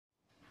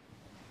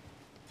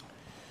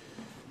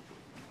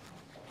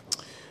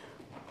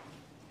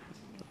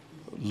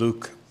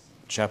Luke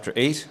chapter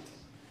 8,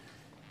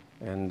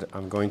 and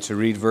I'm going to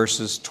read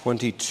verses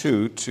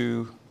 22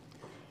 to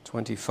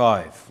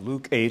 25.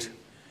 Luke 8,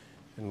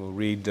 and we'll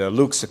read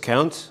Luke's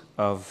account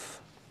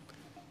of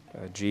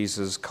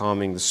Jesus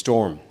calming the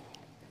storm.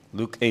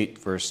 Luke 8,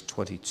 verse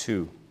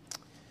 22.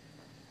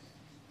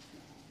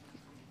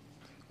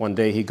 One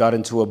day he got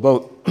into a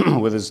boat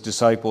with his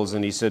disciples,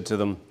 and he said to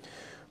them,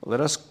 "Let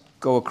us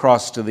go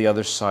across to the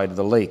other side of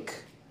the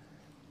lake."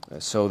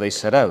 So they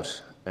set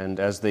out,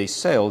 and as they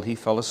sailed, he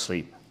fell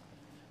asleep.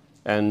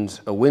 And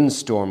a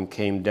windstorm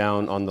came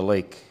down on the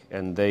lake,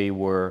 and they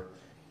were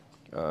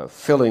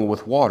filling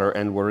with water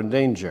and were in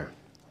danger.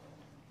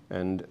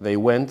 And they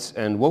went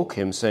and woke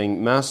him,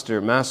 saying, "Master,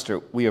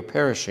 Master, we are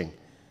perishing."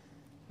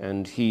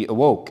 And he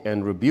awoke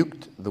and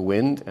rebuked the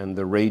wind and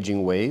the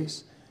raging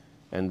waves,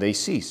 and they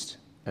ceased,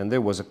 and there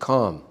was a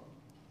calm.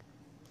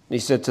 And he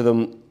said to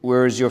them,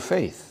 "Where is your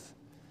faith?"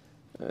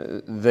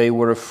 They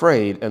were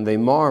afraid, and they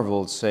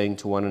marveled, saying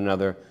to one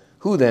another,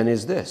 "Who then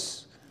is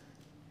this,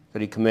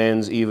 that he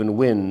commands even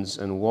winds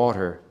and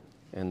water,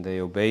 and they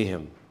obey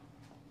him?"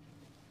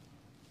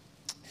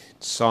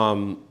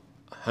 Psalm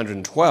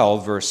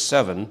 112, verse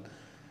 7,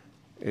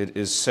 it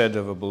is said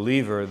of a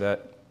believer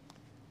that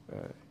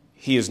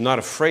he is not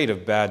afraid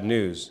of bad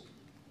news.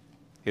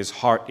 His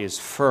heart is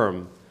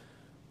firm,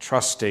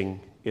 trusting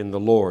in the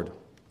Lord.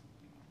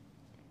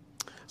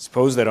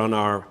 Suppose that on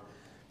our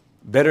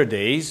better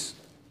days,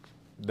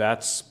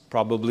 that's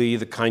probably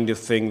the kind of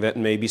thing that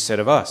may be said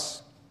of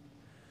us.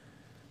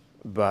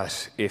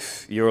 But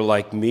if you're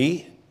like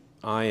me,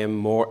 I am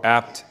more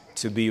apt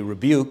to be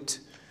rebuked,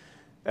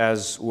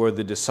 as were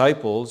the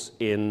disciples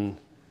in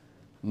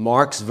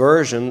Mark's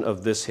version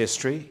of this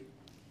history.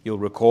 You'll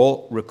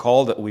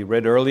recall that we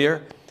read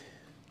earlier,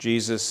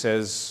 Jesus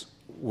says,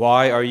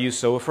 "Why are you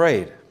so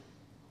afraid?"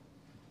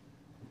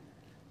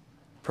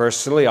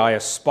 Personally, I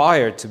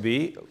aspire to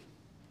be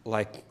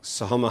like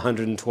Psalm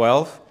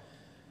 112,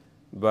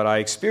 but I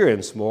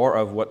experience more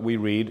of what we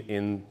read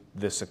in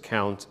this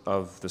account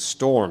of the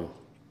storm.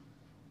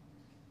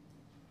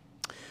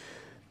 I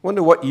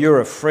wonder what you're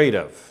afraid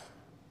of.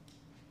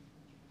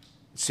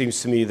 It seems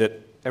to me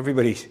that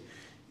everybody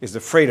is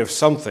afraid of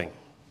something.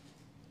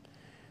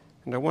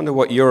 And I wonder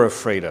what you're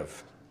afraid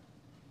of.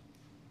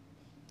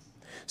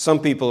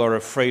 Some people are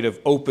afraid of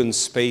open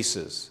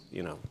spaces,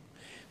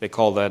 They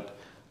call that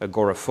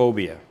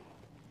agoraphobia.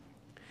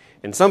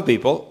 And some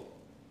people,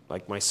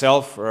 like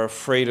myself, are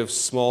afraid of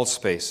small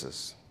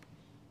spaces.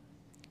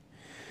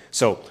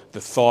 So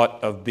the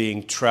thought of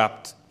being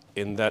trapped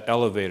in that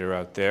elevator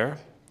out there,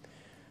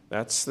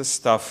 that's the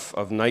stuff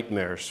of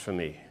nightmares for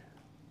me.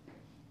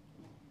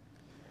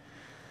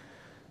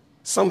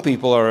 Some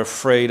people are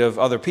afraid of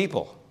other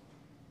people.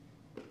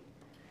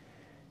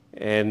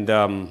 And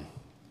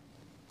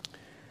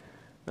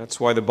that's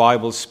why the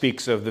Bible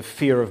speaks of the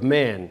fear of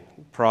man.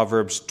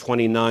 Proverbs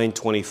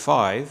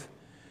 29:25.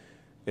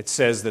 It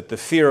says that the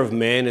fear of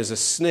man is a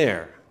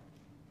snare.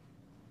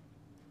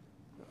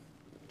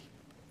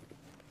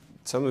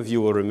 Some of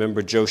you will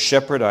remember Joe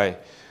Shepherd.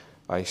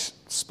 I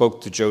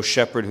spoke to Joe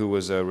Shepherd, who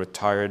was a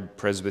retired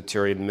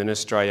Presbyterian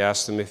minister. I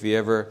asked him if he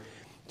ever,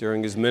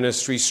 during his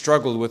ministry,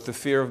 struggled with the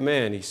fear of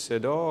man. He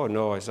said, "Oh,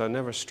 no," I said, "I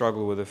never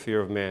struggled with the fear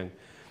of man."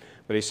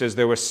 But he says,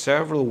 "There were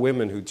several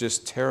women who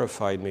just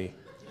terrified me."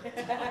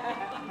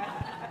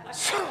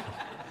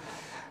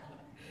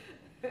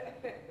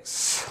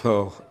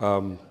 So,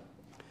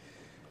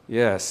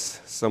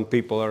 yes, some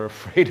people are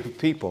afraid of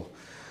people.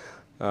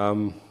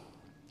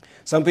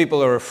 Some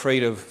people are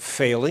afraid of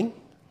failing.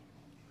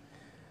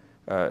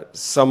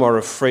 Some are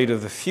afraid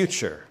of the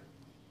future.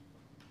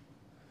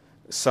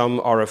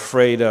 Some are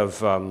afraid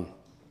of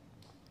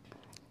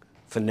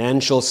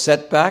financial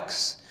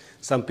setbacks.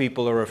 Some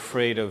people are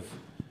afraid of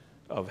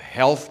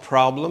health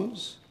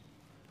problems.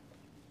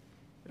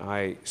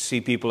 I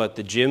see people at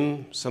the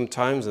gym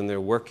sometimes, and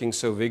they're working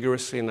so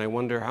vigorously, and I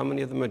wonder how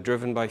many of them are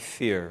driven by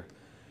fear.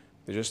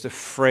 They're just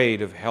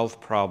afraid of health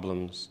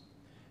problems.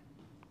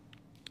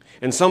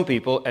 And some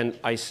people, and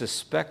I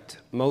suspect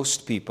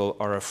most people,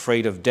 are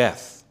afraid of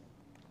death.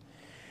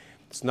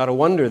 It's not a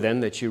wonder then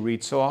that you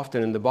read so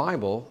often in the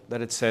Bible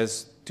that it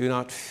says, "Do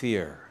not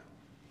fear."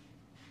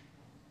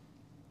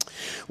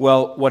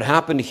 Well, what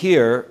happened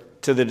here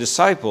to the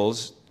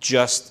disciples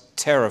just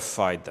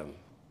terrified them.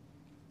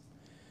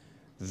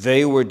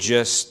 They were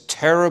just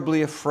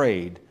terribly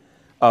afraid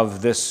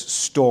of this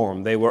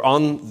storm. They were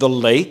on the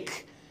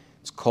lake.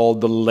 It's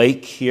called the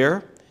lake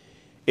here.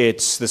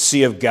 It's the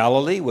Sea of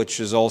Galilee,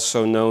 which is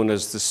also known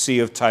as the Sea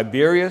of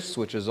Tiberias,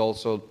 which is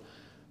also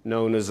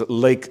known as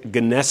Lake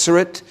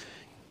Gennesaret.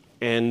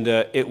 And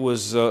it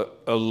was a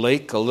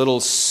lake, a little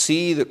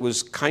sea that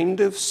was kind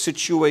of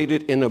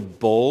situated in a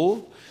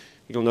bowl.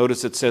 You'll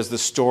notice it says the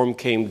storm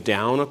came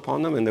down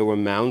upon them, and there were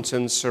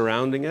mountains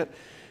surrounding it.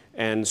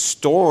 And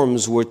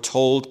storms, we're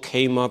told,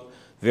 came up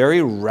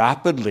very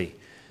rapidly.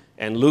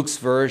 And Luke's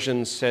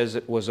version says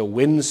it was a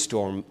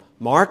windstorm.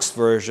 Mark's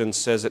version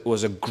says it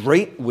was a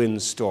great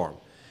windstorm.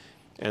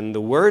 And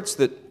the words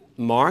that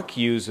Mark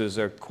uses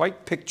are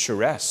quite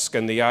picturesque,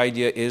 and the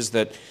idea is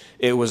that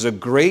it was a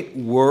great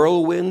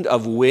whirlwind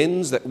of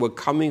winds that were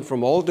coming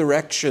from all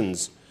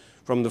directions,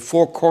 from the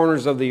four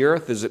corners of the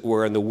earth, as it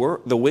were, and the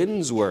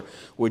winds were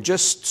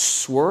just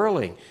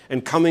swirling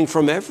and coming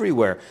from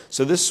everywhere.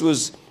 So this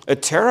was a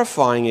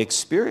terrifying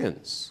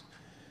experience.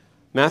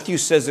 Matthew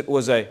says it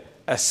was a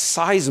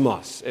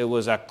seismos, it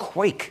was a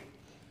quake.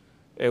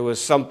 It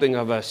was something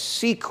of a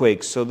sea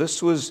quake, so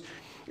this was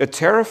a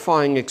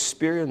terrifying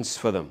experience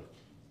for them.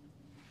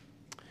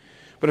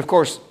 But of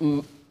course,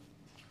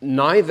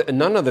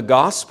 none of the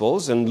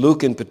Gospels, and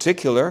Luke in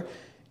particular,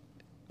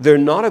 they're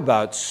not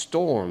about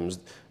storms.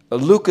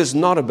 Luke is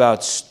not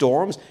about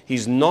storms.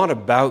 He's not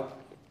about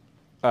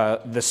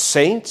the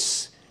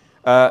saints.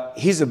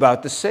 He's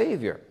about the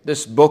Savior.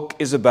 This book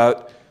is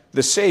about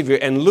the Savior.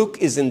 And Luke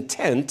is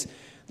intent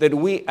that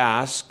we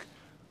ask,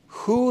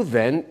 who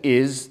then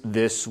is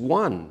this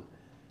one?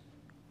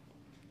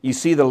 You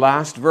see the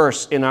last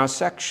verse in our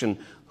section.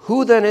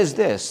 Who then is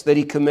this that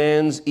he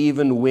commands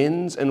even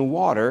winds and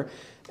water,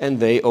 and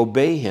they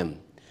obey him?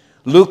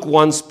 Luke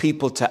wants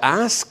people to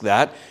ask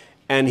that,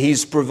 and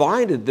he's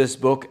provided this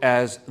book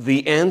as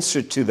the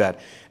answer to that.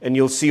 And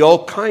you'll see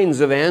all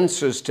kinds of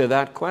answers to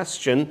that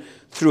question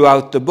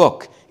throughout the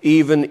book.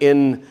 Even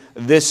in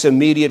this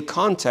immediate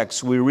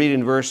context, we read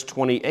in verse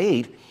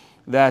 28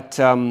 that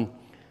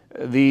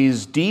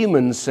these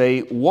demons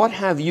say, "What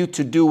have you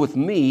to do with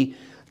me,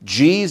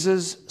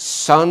 Jesus,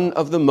 Son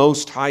of the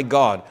Most High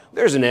God?"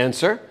 There's an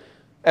answer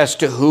as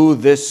to who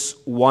this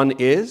one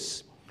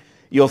is.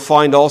 You'll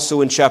find also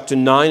in chapter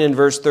 9 and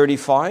verse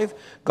 35,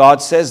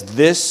 God says,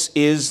 "This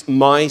is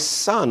my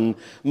Son,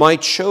 my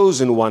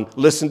chosen one.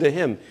 Listen to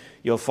him."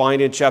 You'll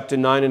find in chapter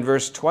 9 and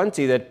verse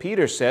 20 that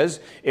Peter says,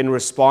 in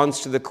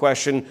response to the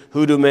question,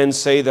 "Who do men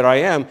say that I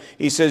am?"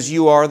 He says,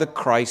 "You are the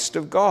Christ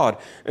of God."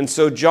 And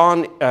so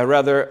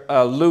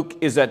Luke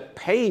is at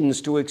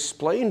pains to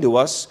explain to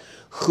us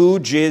who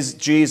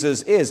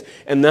Jesus is.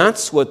 And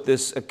that's what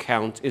this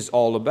account is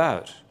all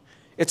about.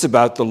 It's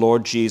about the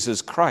Lord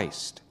Jesus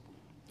Christ.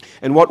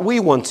 And what we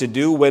want to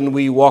do when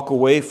we walk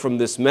away from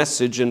this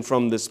message and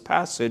from this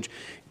passage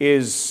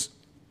is,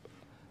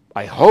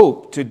 I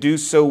hope, to do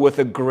so with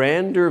a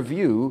grander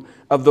view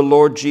of the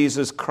Lord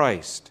Jesus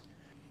Christ.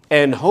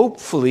 And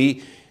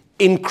hopefully,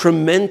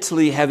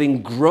 incrementally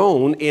having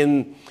grown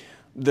in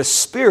the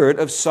spirit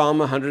of Psalm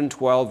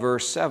 112,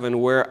 verse 7,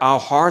 where our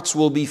hearts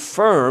will be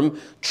firm,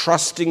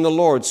 trusting the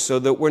Lord, so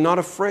that we're not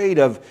afraid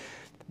of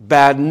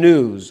bad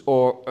news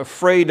or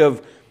afraid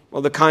of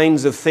the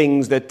kinds of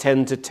things that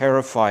tend to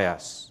terrify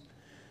us.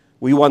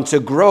 We want to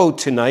grow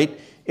tonight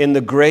in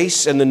the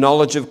grace and the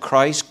knowledge of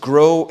Christ,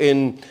 grow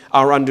in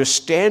our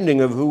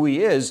understanding of who he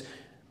is,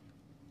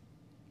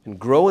 and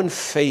grow in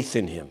faith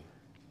in him.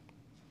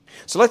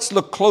 So let's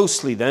look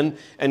closely then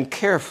and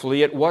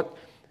carefully at what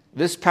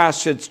this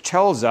passage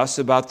tells us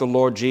about the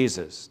Lord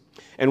Jesus.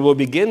 And we'll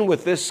begin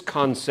with this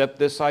concept,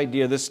 this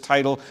idea, this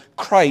title,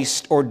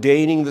 Christ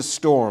ordaining the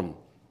storm.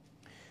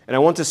 And I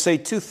want to say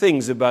two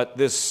things about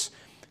this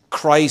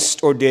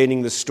Christ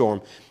ordaining the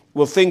storm.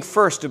 We'll think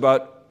first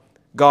about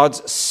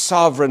God's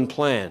sovereign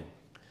plan.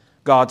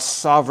 God's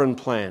sovereign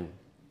plan.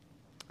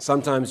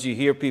 Sometimes you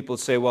hear people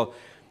say, well,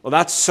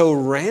 that's so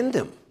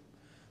random.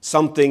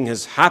 Something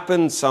has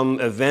happened, some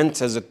event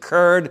has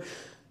occurred,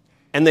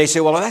 and they say,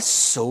 well, that's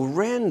so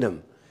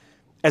random.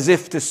 As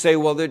if to say,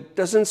 well, there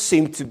doesn't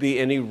seem to be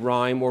any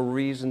rhyme or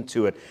reason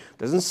to it. It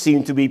doesn't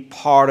seem to be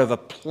part of a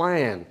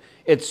plan.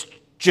 It's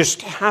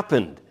just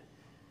happened.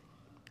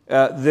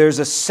 There's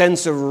a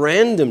sense of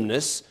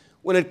randomness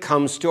when it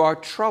comes to our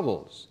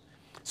troubles.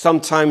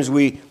 Sometimes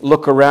we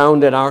look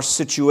around at our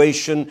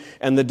situation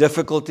and the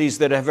difficulties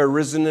that have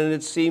arisen, and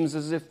it seems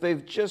as if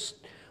they've just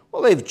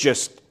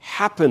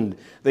happened.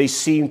 They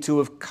seem to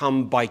have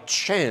come by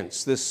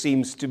chance. This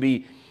seems to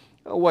be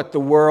what the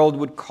world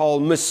would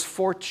call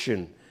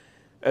misfortune.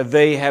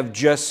 They have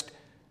just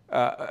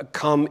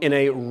come in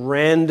a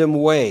random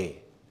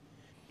way.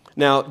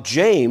 Now,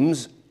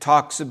 James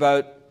talks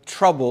about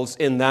troubles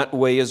in that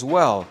way as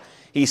well.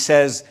 He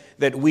says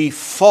that we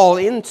fall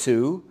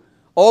into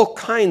all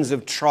kinds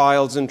of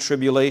trials and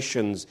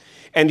tribulations.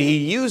 And he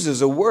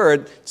uses a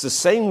word, it's the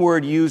same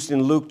word used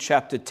in Luke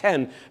chapter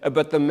 10,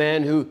 about the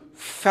man who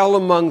fell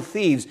among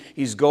thieves.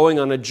 He's going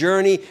on a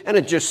journey, and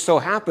it just so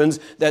happens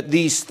that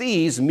these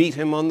thieves meet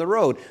him on the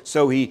road.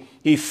 So he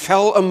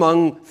fell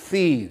among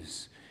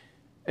thieves.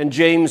 And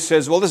James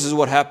says, well, this is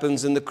what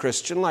happens in the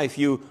Christian life.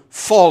 You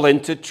fall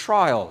into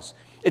trials.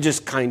 It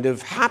just kind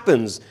of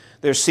happens.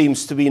 There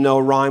seems to be no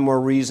rhyme or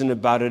reason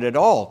about it at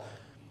all.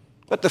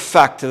 But the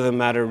fact of the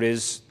matter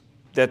is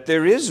that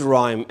there is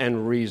rhyme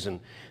and reason.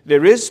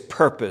 There is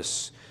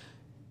purpose.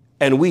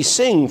 And we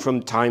sing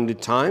from time to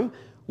time,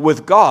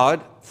 with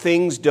God,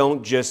 things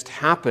don't just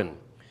happen.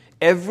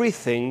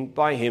 Everything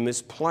by him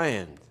is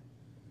planned.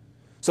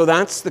 So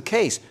that's the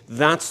case.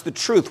 That's the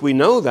truth. We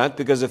know that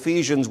because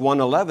Ephesians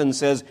 1:11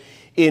 says,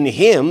 in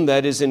him,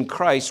 that is in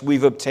Christ,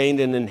 we've obtained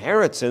an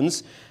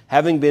inheritance,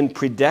 having been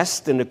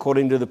predestined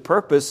according to the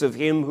purpose of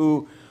him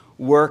who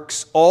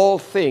works all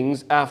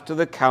things after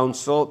the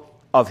counsel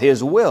of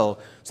his will.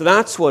 So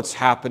that's what's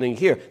happening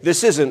here.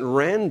 This isn't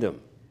random.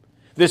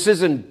 This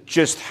isn't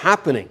just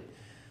happening.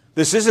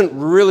 This isn't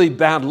really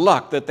bad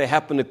luck that they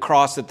happen to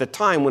cross at the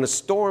time when a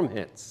storm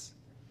hits.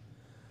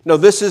 No,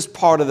 this is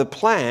part of the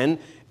plan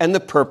and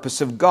the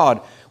purpose of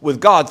God. With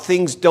God,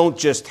 things don't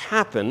just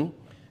happen.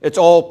 It's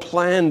all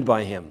planned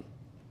by him.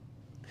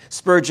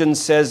 Spurgeon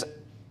says,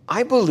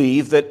 I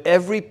believe that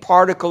every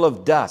particle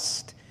of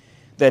dust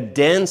that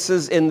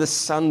dances in the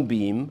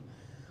sunbeam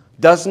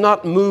does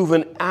not move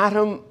an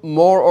atom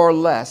more or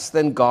less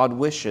than God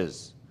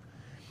wishes.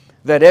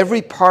 That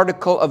every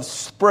particle of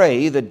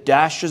spray that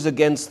dashes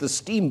against the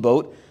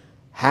steamboat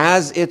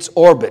has its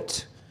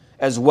orbit,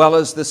 as well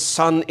as the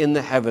sun in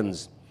the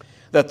heavens.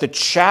 That the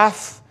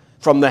chaff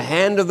from the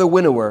hand of the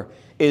winnower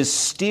is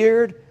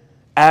steered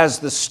as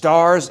the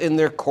stars in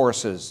their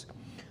courses.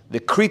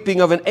 The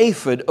creeping of an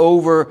aphid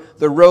over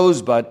the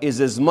rosebud is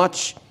as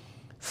much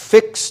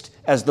fixed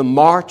as the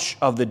march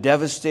of the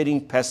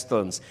devastating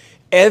pestilence.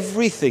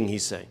 Everything,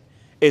 he's saying,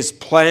 is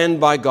planned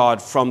by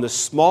God, from the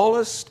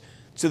smallest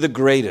to the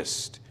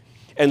greatest.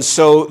 And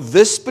so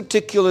this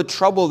particular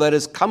trouble that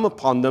has come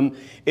upon them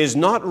is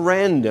not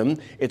random,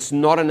 it's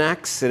not an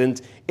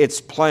accident,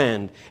 it's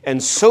planned.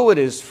 And so it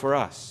is for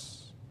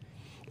us.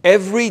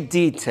 Every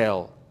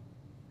detail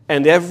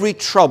and every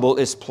trouble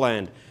is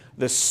planned.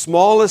 The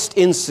smallest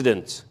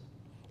incident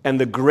and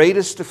the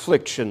greatest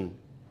affliction,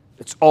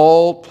 it's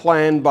all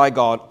planned by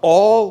God.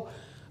 All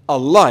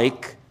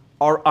alike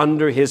are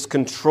under his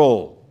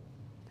control.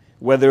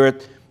 Whether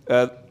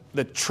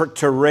the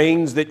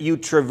terrains that you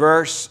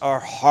traverse are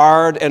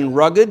hard and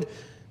rugged,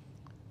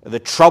 the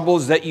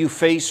troubles that you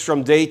face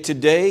from day to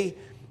day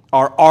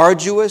are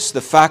arduous,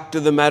 the fact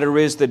of the matter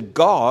is that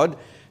God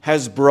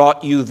has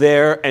brought you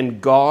there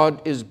and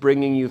God is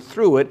bringing you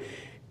through it.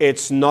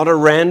 It's not a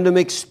random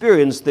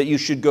experience that you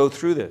should go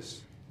through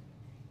this.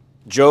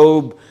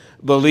 Job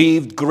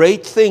believed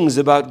great things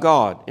about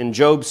God. In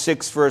Job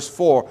 6, verse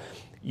 4,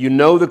 you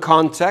know the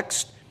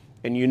context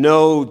and you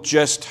know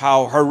just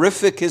how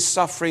horrific his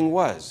suffering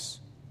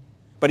was.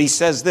 But he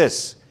says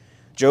this,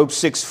 Job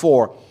 6,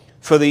 4,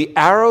 for the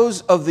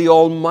arrows of the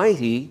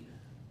Almighty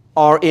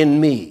are in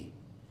me.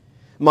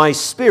 My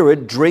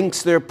spirit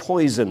drinks their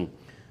poison.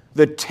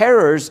 The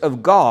terrors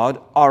of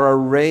God are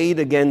arrayed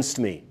against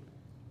me.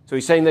 So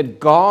he's saying that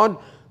God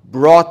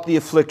brought the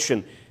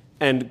affliction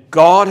and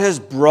God has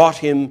brought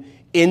him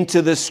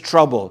into this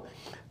trouble.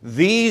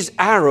 These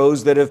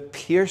arrows that have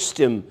pierced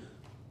him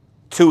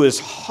to his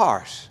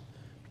heart,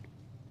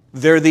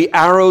 they're the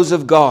arrows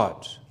of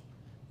God.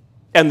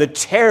 And the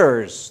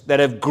terrors that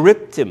have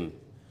gripped him,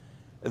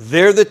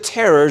 they're the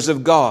terrors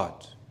of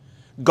God.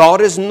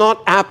 God is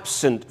not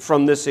absent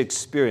from this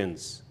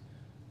experience.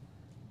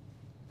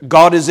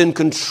 God is in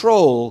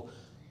control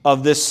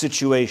of this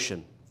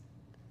situation.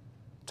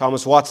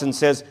 Thomas Watson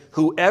says,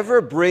 whoever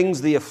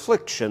brings the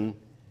affliction,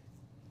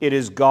 it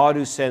is God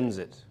who sends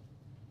it.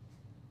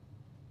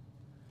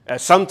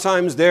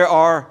 Sometimes there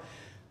are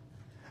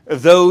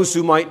those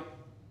who might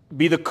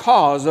be the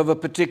cause of a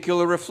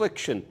particular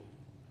affliction.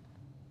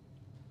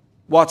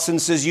 Watson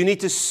says you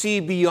need to see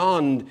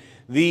beyond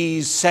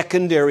these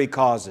secondary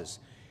causes.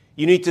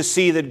 You need to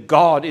see that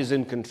God is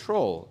in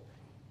control.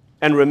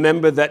 And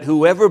remember that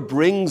whoever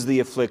brings the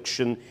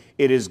affliction,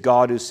 it is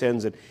God who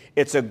sends it.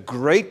 It's a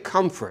great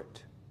comfort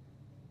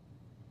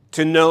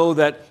to know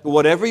that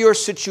whatever your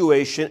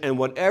situation and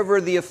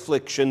whatever the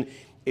affliction,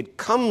 it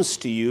comes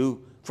to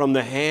you from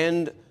the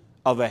hand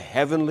of a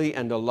heavenly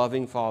and a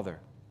loving Father.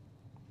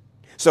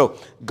 So,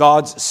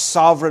 God's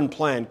sovereign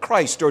plan,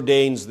 Christ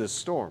ordains this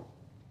storm.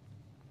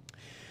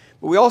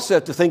 But we also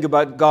have to think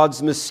about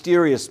God's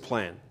mysterious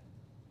plan.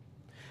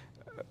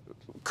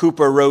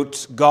 Cooper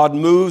wrote, God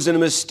moves in a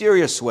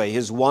mysterious way,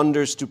 his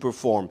wonders to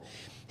perform.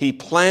 He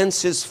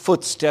plants his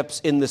footsteps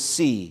in the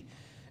sea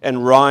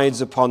and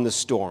rides upon the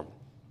storm.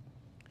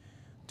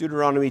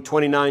 Deuteronomy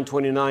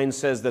 29:29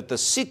 says that the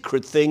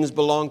secret things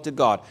belong to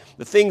God.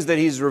 The things that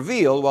he's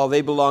revealed, well, they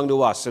belong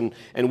to us, and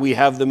we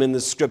have them in the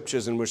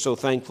scriptures, and we're so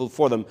thankful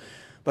for them.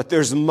 But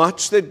there's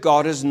much that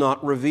God has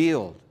not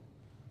revealed.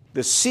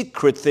 The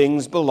secret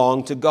things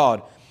belong to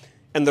God.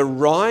 And the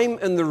rhyme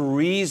and the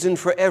reason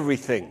for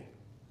everything,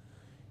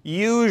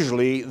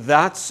 usually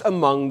that's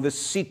among the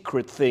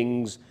secret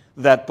things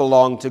that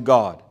belong to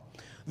God.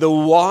 The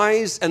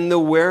whys and the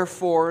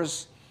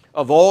wherefores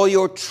of all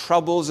your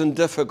troubles and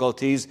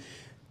difficulties,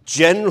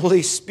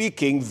 generally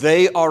speaking,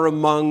 they are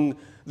among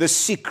the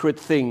secret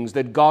things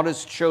that God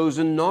has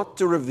chosen not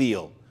to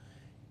reveal.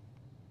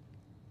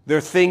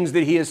 They're things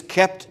that he has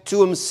kept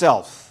to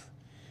himself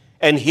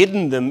and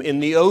hidden them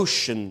in the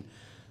ocean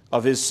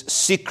of his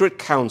secret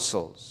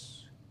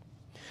counsels.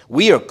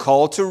 We are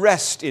called to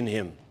rest in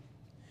him.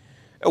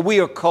 We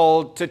are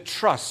called to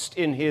trust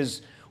in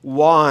his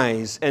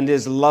wise and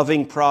his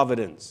loving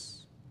providence.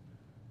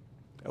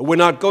 We're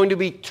not going to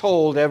be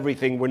told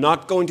everything. We're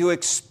not going to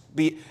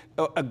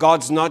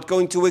God's not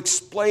going to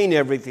explain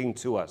everything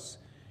to us.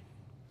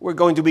 We're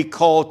going to be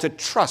called to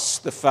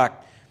trust the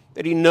fact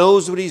that he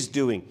knows what he's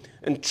doing,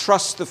 and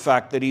trust the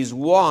fact that he's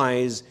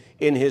wise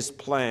in his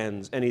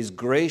plans and he's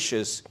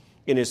gracious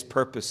in his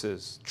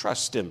purposes.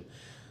 Trust him.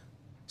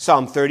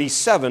 Psalm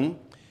 37,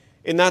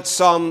 in that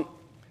psalm,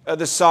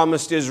 the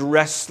psalmist is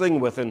wrestling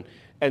with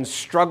and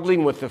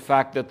struggling with the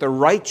fact that the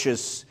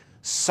righteous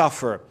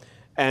suffer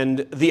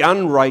and the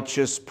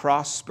unrighteous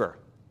prosper.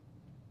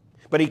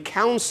 But he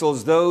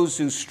counsels those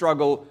who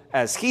struggle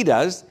as he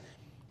does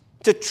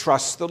to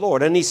trust the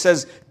Lord. And he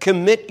says,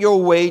 commit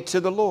your way to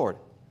the Lord.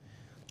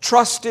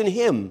 Trust in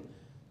him,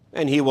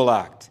 and he will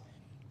act.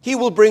 He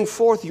will bring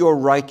forth your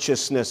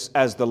righteousness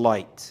as the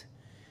light,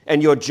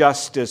 and your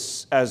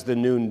justice as the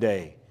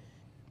noonday.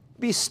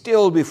 Be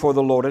still before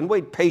the Lord, and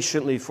wait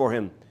patiently for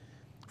him.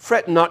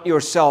 Fret not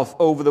yourself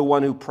over the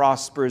one who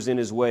prospers in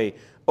his way,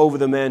 over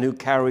the man who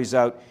carries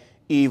out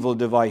evil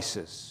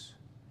devices.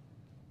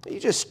 You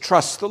just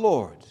trust the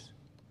Lord.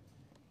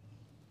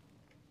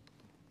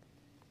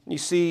 You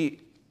see,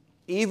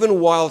 even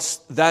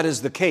whilst that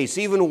is the case,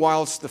 even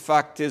whilst the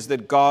fact is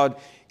that God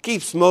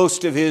keeps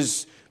most of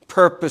his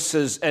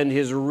purposes and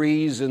his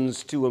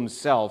reasons to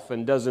himself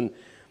and doesn't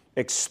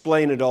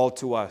explain it all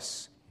to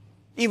us,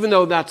 even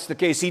though that's the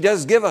case, he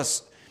does give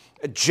us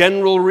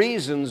general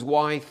reasons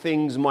why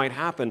things might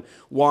happen,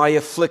 why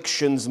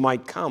afflictions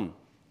might come.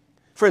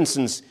 For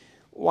instance,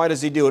 why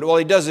does he do it? Well,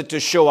 he does it to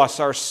show us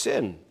our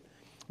sin.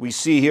 We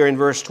see here in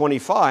verse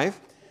 25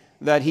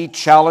 that he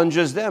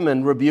challenges them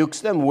and rebukes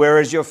them. Where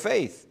is your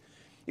faith?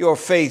 Your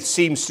faith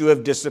seems to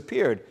have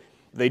disappeared.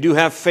 They do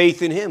have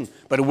faith in him,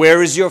 but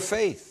where is your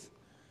faith?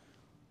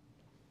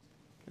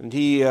 And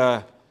he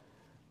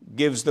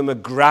gives them a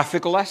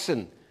graphic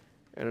lesson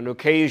and an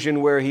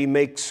occasion where he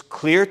makes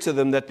clear to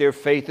them that their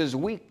faith is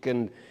weak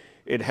and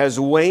it has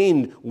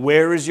waned.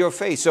 Where is your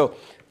faith? So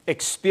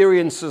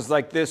experiences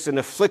like this and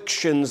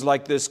afflictions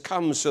like this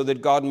come so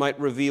that God might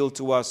reveal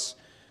to us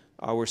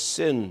our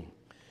sin.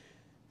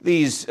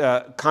 These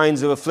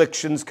kinds of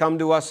afflictions come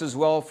to us as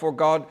well for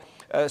God,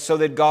 so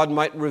that God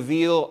might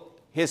reveal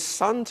his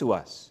Son to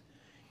us.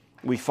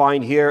 We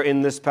find here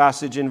in this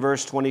passage in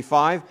verse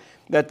 25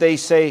 that they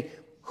say,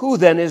 who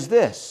then is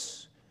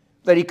this?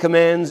 That he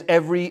commands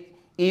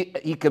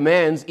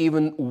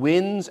even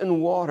winds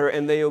and water,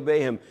 and they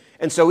obey him.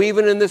 And so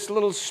even in this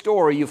little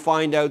story, you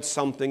find out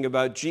something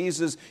about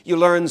Jesus. You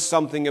learn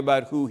something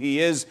about who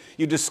he is.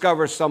 You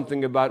discover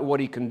something about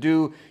what he can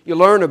do. You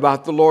learn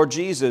about the Lord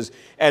Jesus.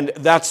 And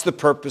that's the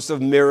purpose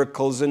of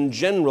miracles in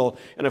general.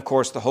 And of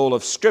course, the whole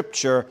of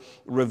Scripture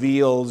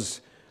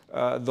reveals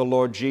the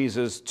Lord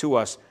Jesus to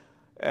us.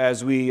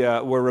 As we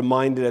were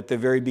reminded at the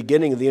very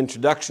beginning of the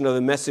introduction of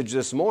the message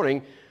this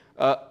morning,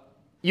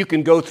 you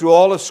can go through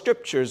all of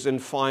Scriptures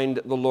and find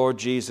the Lord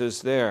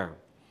Jesus there.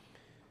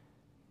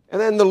 And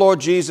then the Lord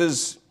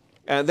Jesus,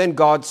 then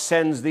God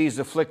sends these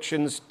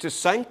afflictions to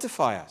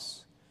sanctify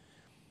us.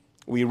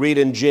 We read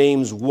in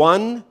James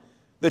 1,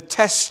 the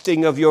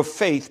testing of your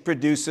faith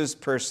produces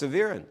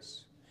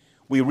perseverance.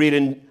 We read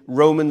in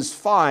Romans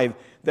 5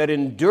 that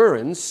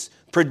endurance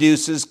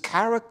produces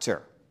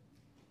character.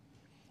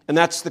 And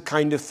that's the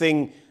kind of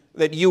thing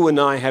that you and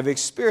I have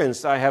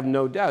experienced. I have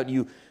no doubt.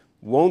 You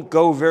won't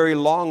go very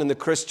long in the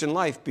Christian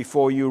life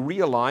before you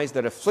realize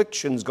that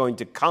affliction's going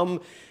to come,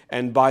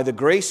 and by the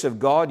grace of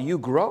God, you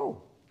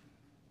grow.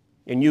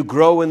 And you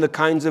grow in the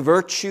kinds of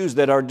virtues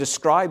that are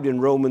described in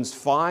Romans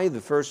 5,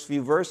 the first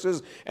few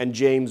verses, and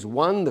James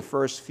 1, the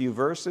first few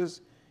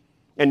verses.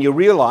 And you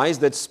realize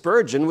that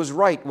Spurgeon was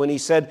right when he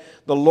said,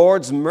 the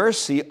Lord's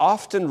mercy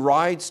often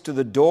rides to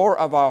the door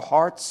of our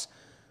hearts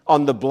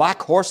on the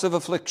black horse of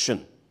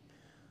affliction.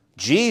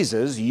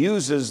 Jesus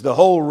uses the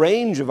whole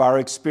range of our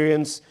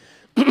experience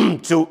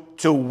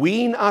to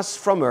wean us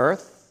from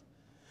earth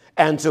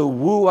and to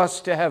woo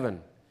us to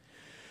heaven.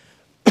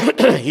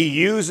 He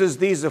uses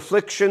these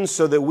afflictions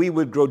so that we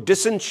would grow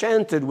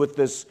disenchanted with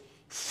this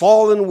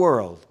fallen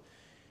world,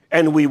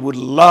 and we would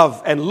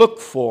love and look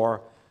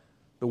for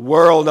the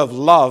world of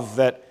love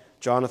that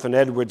Jonathan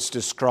Edwards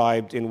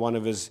described in one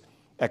of his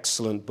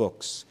excellent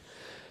books.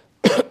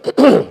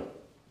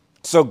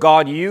 So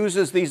God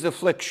uses these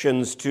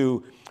afflictions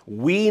to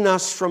wean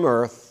us from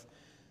earth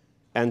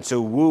and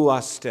to woo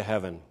us to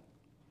heaven,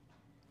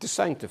 to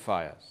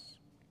sanctify us.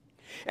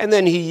 And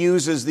then he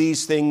uses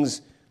these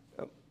things,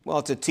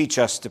 to teach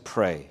us to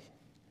pray.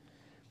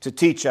 To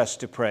teach us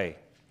to pray.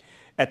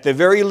 At the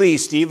very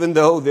least, even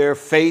though their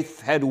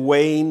faith had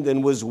waned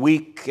and was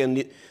weak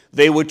and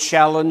they were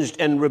challenged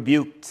and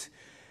rebuked,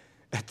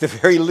 at the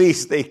very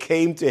least they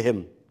came to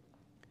him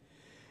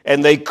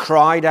and they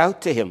cried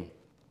out to him,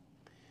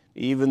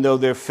 even though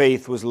their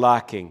faith was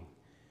lacking.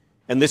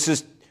 And this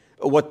is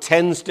what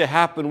tends to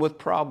happen with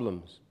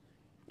problems.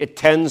 It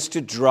tends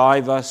to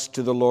drive us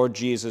to the Lord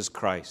Jesus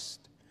Christ.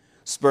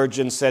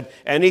 Spurgeon said,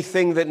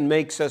 anything that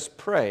makes us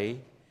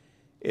pray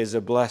is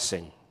a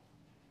blessing.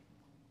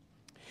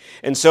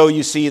 And so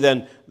you see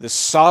then the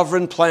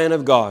sovereign plan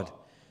of God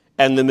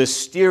and the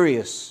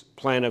mysterious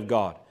plan of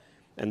God.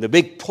 And the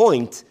big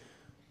point,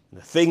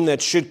 the thing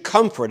that should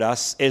comfort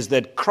us, is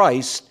that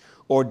Christ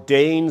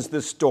ordains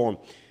the storm.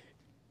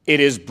 It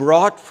is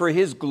brought for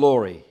his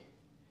glory.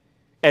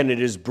 and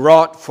it is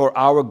brought for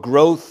our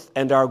growth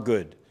and our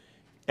good.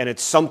 And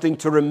it's something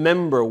to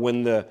remember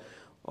when the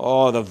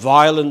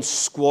violent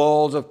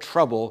squalls of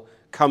trouble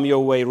come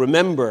your way.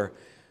 Remember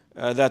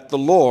that the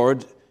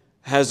Lord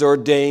has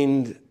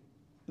ordained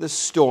the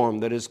storm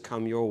that has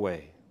come your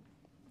way.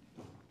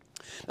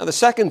 Now, the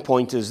second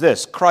point is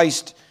this: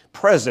 Christ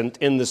present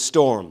in the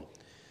storm.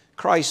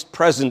 Christ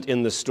present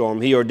in the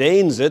storm. He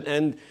ordains it,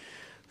 and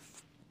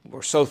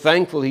we're so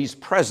thankful He's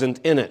present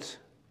in it.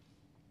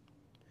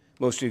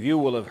 Most of you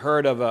will have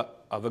heard of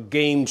a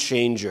game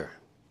changer.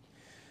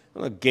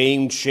 Well, a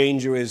game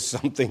changer is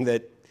something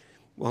that,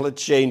 it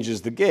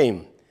changes the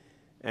game.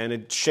 And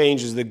it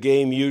changes the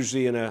game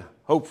usually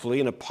hopefully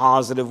in a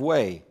positive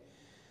way.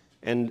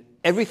 And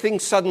everything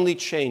suddenly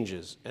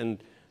changes,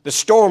 and the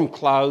storm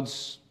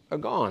clouds are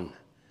gone,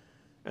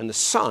 and the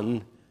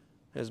sun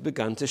has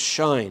begun to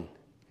shine.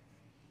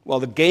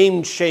 Well, the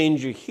game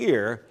changer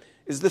here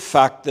is the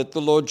fact that the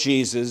Lord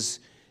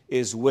Jesus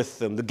is with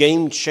them. The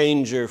game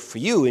changer for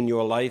you in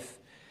your life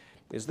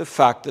is the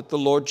fact that the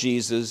Lord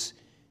Jesus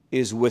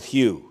is with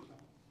you.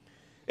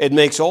 It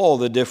makes all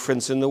the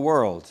difference in the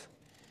world.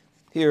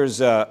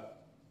 Here's a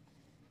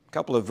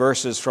couple of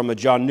verses from a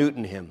John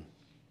Newton hymn.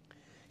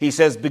 He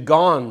says,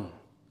 "Begone,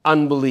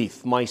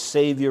 unbelief, my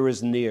Saviour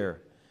is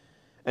near,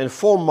 and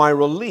for my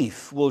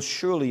relief will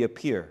surely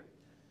appear.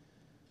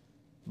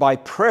 By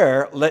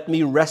prayer let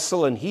me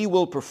wrestle, and He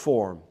will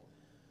perform.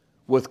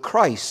 With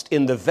Christ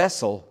in the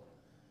vessel,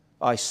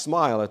 I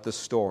smile at the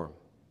storm."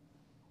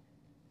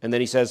 And then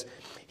he says,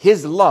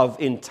 "His love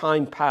in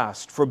time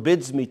past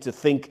forbids me to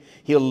think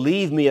He'll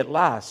leave me at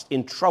last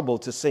in trouble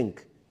to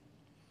sink.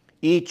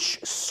 Each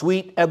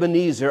sweet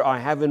Ebenezer I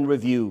have in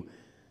review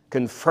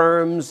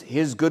confirms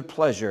His good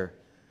pleasure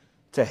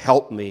to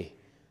help me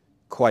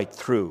quite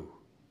through."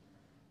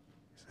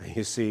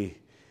 You see,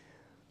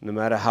 no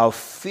matter how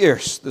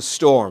fierce the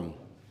storm,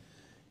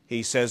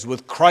 he says,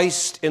 with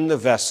Christ in the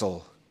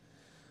vessel,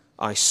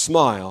 I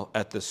smile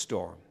at the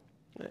storm.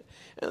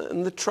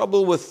 And the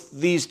trouble with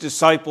these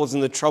disciples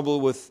and the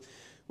trouble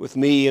with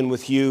me and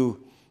with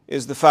you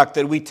is the fact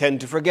that we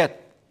tend to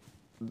forget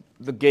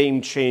the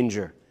game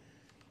changer.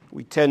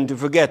 We tend to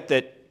forget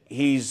that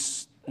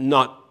He's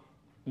not,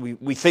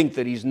 we think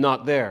that He's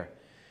not there.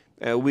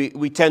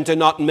 We tend to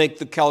not make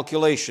the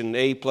calculation,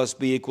 A plus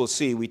B equals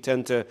C. We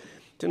tend to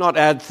not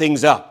add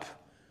things up.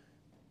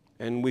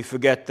 And we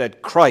forget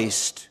that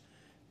Christ,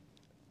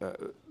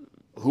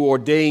 who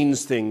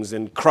ordains things,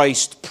 and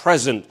Christ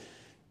present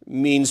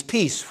means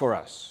peace for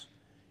us.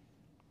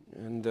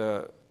 And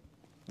the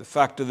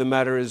fact of the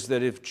matter is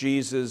that if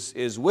Jesus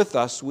is with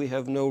us, we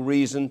have no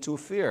reason to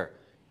fear.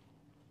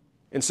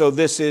 And so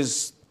this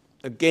is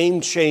a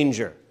game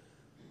changer,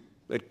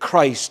 that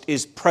Christ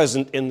is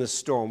present in the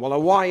storm. Well, now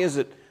why is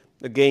it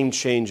a game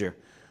changer?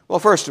 Well,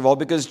 first of all,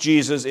 because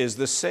Jesus is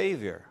the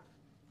Savior.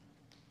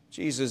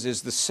 Jesus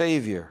is the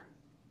Savior.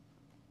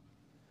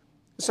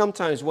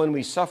 Sometimes when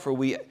we suffer,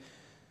 we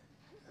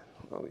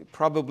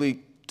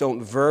probably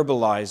don't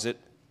verbalize it,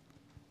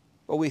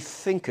 but we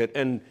think it,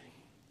 and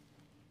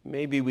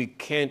maybe we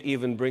can't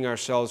even bring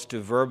ourselves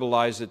to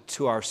verbalize it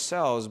to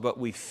ourselves, but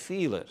we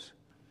feel it.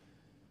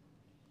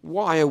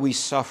 Why are we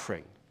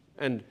suffering?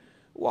 And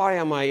why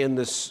am I in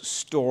this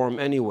storm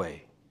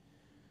anyway?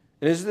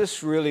 And is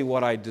this really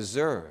what I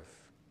deserve?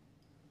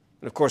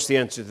 And of course the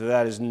answer to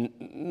that is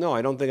no,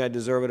 I don't think I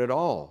deserve it at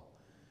all.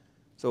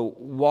 So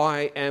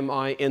why am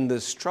I in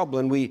this trouble?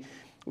 And we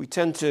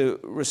tend to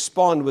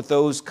respond with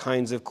those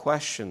kinds of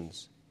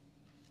questions.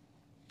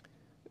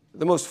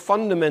 The most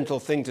fundamental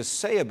thing to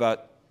say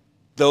about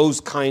those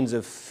kinds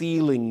of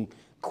feeling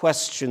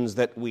questions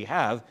that we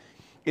have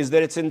is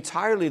that it's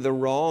entirely the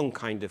wrong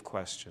kind of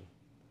question.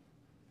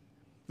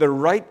 The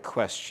right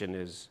question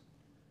is,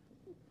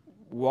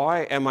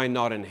 why am I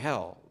not in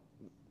hell?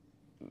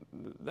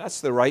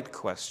 That's the right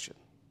question.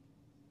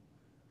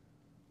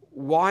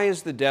 Why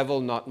is the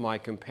devil not my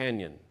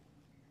companion?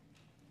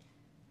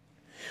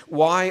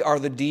 Why are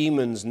the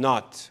demons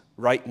not,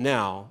 right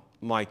now,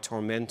 my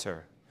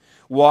tormentor?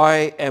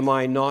 Why am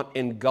I not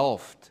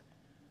engulfed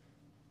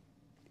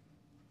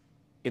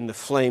in the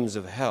flames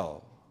of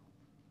hell?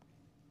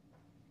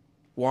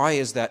 Why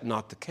is that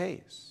not the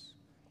case?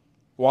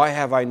 Why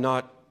have I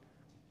not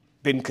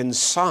been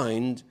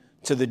consigned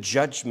to the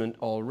judgment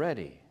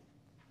already?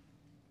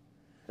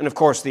 And of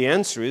course the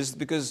answer is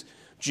because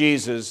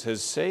Jesus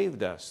has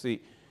saved us. The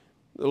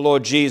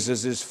Lord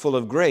Jesus is full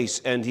of grace,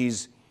 and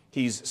He's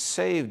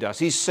saved us.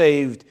 He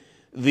saved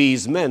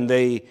these men.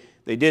 They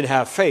did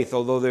have faith,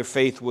 although their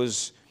faith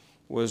was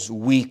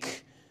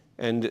weak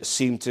and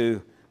seemed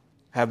to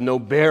have no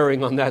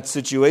bearing on that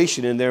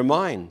situation in their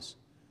minds.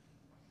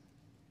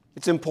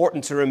 It's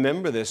important to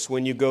remember this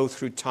when you go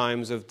through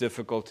times of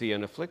difficulty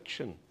and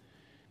affliction.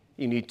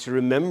 You need to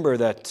remember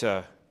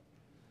that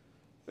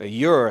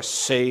you're a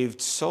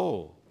saved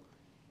soul.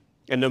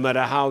 And no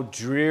matter how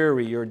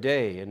dreary your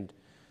day, and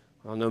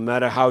no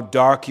matter how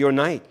dark your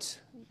night,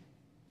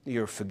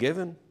 you're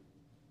forgiven.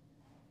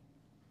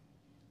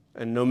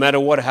 And no matter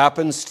what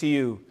happens to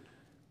you,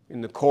 in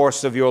the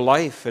course of your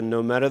life, and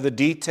no matter the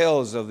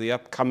details of the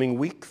upcoming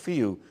week for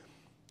you,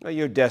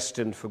 you're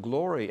destined for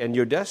glory. And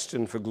you're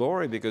destined for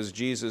glory because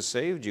Jesus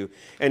saved you.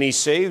 And he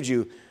saved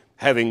you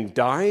having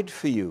died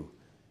for you.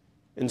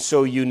 And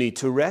so you need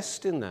to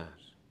rest in that.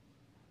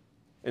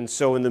 And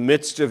so in the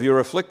midst of your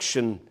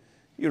affliction,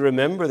 you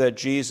remember that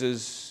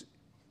Jesus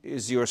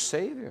is your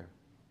Savior.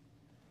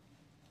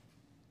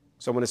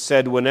 Someone has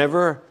said,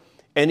 whenever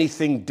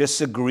anything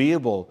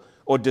disagreeable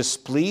or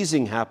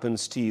displeasing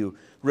happens to you,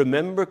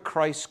 remember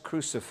Christ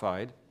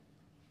crucified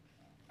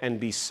and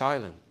be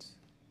silent.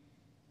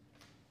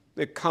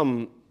 There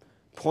come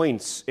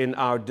points in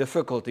our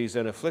difficulties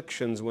and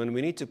afflictions when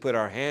we need to put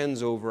our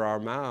hands over our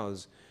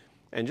mouths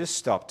and just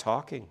stop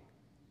talking.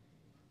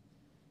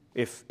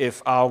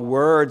 If our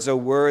words are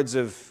words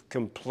of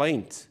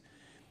complaint,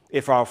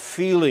 if our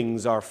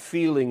feelings are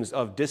feelings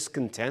of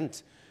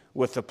discontent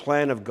with the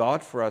plan of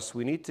God for us,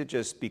 we need to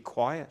just be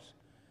quiet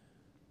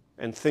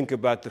and think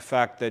about the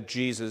fact that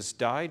Jesus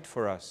died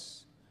for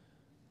us.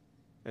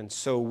 And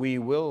so we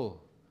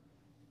will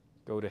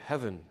go to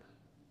heaven.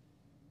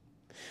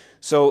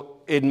 So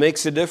it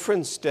makes a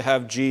difference to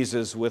have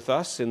Jesus with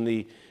us in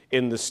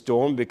the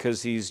storm,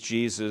 because he's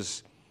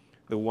Jesus,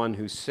 the one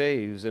who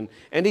saves, and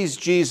he's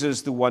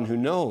Jesus, the one who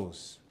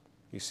knows,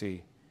 you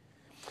see.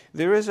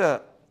 There is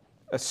a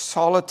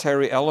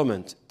solitary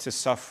element to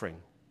suffering.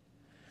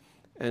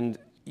 And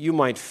you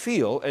might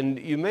feel, and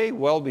you may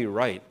well be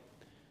right,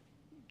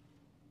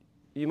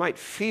 you might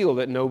feel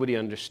that nobody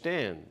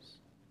understands.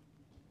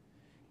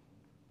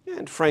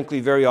 And frankly,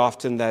 very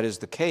often that is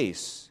the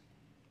case.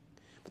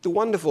 But the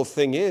wonderful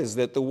thing is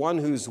that the one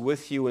who's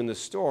with you in the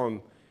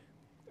storm,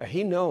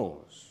 he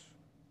knows.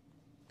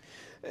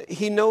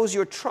 He knows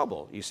your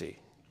trouble, you see.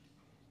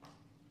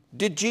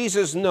 Did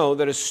Jesus know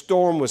that a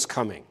storm was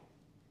coming?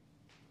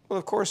 Well,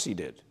 of course he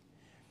did.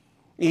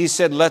 He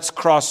said, let's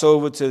cross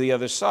over to the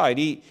other side.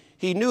 He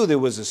knew there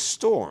was a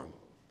storm.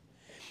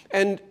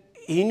 And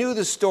he knew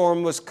the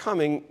storm was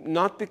coming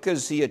not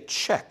because he had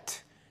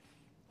checked.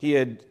 He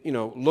had,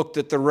 looked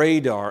at the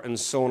radar and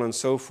so on and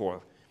so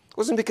forth. It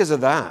wasn't because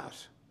of that.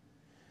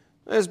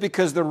 It was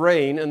because the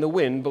rain and the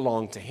wind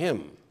belonged to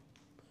him.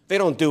 They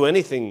don't do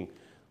anything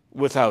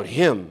without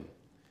him.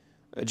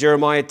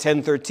 Jeremiah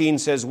 10:13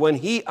 says, when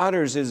he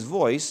utters his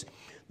voice,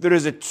 there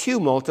is a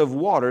tumult of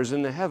waters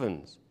in the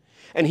heavens,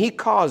 and he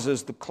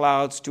causes the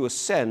clouds to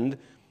ascend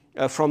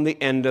from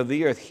the end of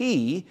the earth.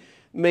 He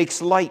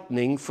makes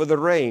lightning for the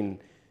rain,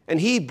 and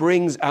he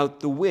brings out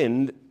the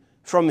wind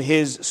from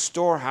his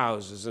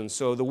storehouses. And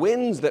so the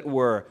winds that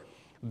were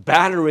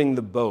battering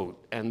the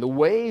boat and the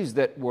waves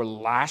that were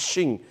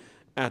lashing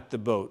at the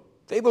boat,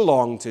 they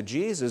belonged to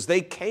Jesus.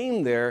 They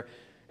came there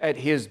at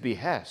his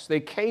behest. They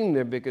came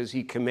there because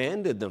he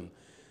commanded them.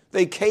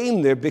 They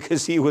came there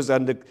because they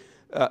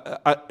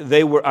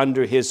were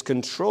under his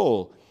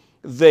control.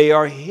 They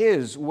are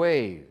his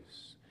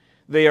waves.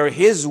 They are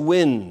his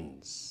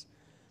winds.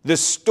 The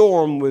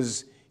storm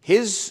was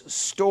his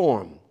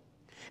storm.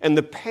 And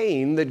the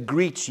pain that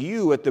greets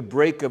you at the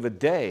break of a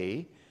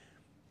day,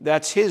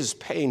 that's his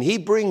pain. He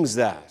brings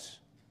that,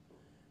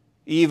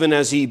 even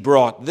as he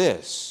brought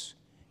this.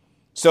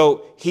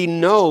 So he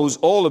knows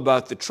all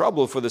about the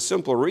trouble for the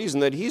simple reason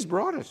that he's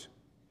brought it.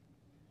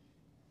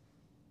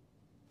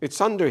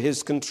 It's under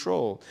his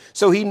control.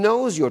 So he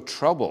knows your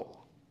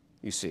trouble,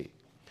 you see.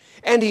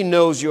 And he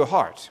knows your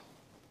heart.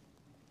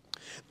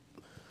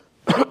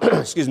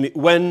 Excuse me.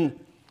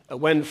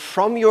 When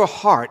from your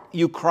heart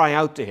you cry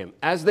out to him,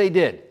 as they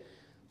did,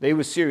 they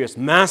were serious.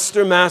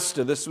 Master,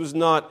 Master. This was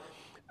not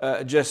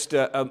just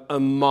a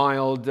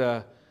mild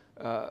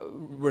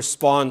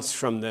response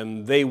from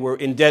them. They were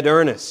in dead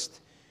earnest.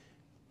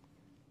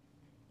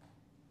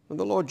 And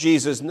the Lord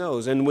Jesus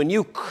knows. And when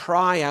you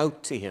cry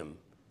out to him,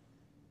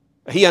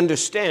 he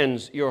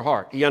understands your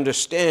heart. He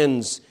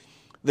understands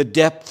the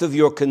depth of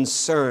your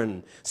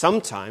concern.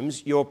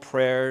 Sometimes your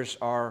prayers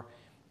are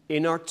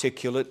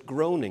inarticulate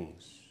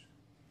groanings.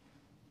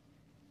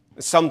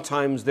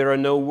 Sometimes there are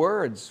no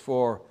words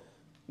for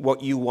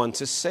what you want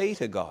to say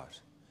to God.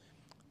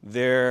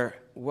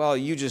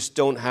 You just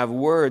don't have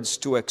words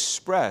to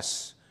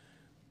express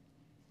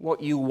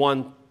what you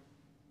want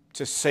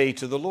to say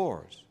to the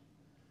Lord.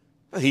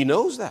 He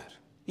knows that.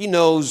 He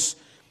knows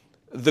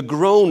the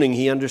groaning.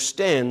 He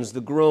understands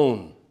the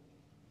groan.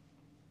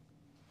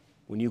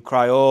 When you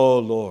cry, oh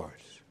Lord,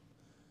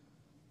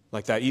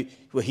 like that,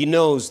 he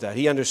knows that.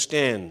 He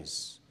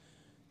understands.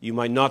 You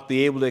might not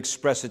be able to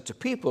express it to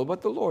people,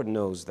 but the Lord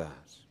knows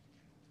that.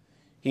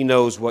 He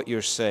knows what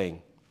you're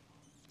saying.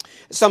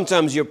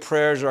 Sometimes your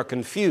prayers are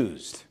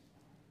confused.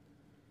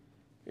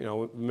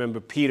 Remember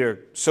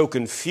Peter, so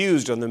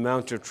confused on the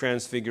Mount of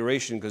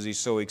Transfiguration because he's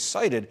so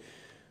excited.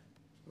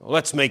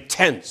 Let's make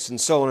tents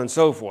and so on and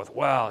so forth.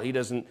 Well, he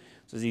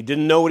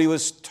didn't know what he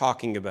was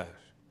talking about.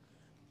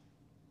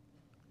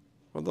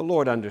 Well, the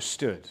Lord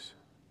understood.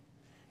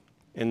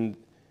 And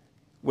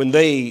when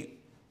they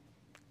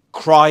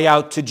cry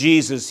out to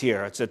Jesus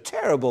here, it's a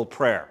terrible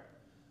prayer.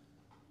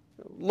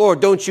 Lord,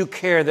 don't you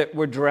care that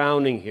we're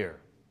drowning here?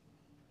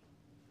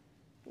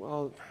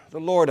 Well, The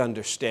Lord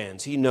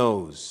understands. He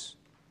knows.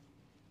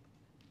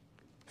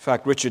 In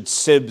fact, Richard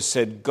Sibbes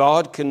said,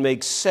 God can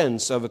make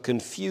sense of a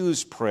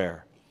confused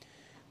prayer.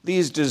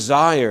 These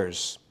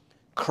desires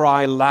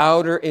cry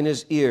louder in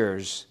his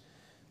ears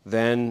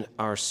than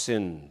our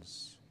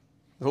sins.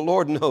 The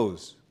Lord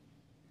knows,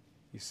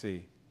 you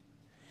see.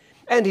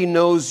 And he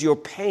knows your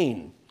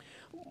pain.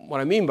 What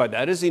I mean by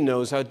that is he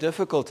knows how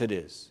difficult it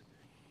is.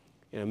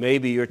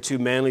 Maybe you're too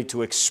manly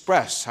to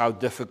express how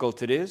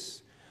difficult it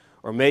is,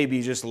 or maybe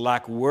you just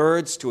lack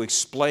words to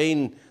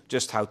explain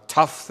just how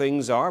tough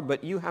things are,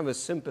 but you have a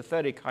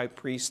sympathetic high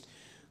priest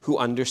who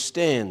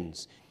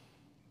understands.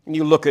 And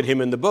you look at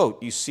him in the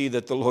boat, you see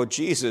that the Lord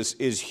Jesus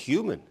is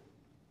human.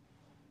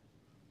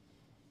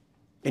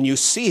 And you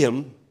see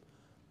him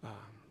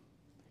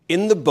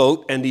in the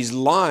boat, and he's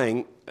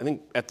lying, I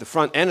think at the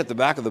front and at the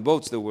back of the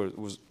boats there were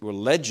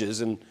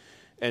ledges,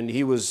 and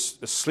he was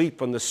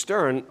asleep on the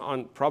stern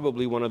on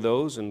probably one of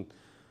those and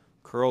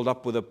curled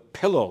up with a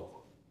pillow.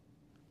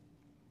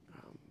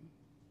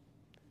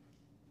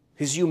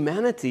 His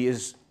humanity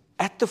is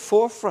at the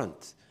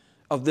forefront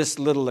of this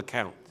little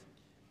account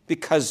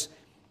because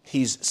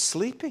he's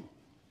sleeping.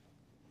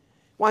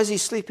 Why is he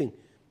sleeping?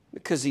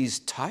 Because he's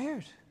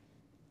tired.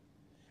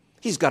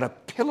 He's got a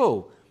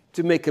pillow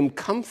to make him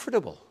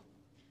comfortable.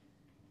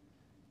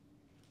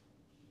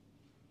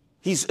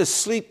 He's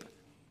asleep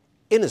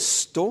in a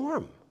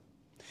storm.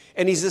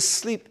 And he's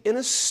asleep in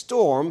a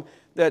storm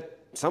that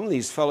some of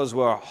these fellows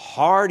were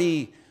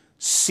hardy,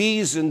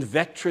 seasoned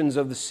veterans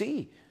of the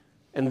sea,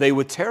 and they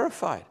were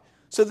terrified.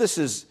 So this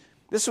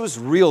was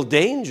real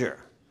danger.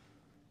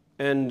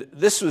 And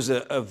this was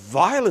a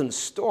violent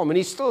storm. And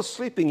he's still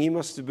sleeping. He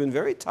must have been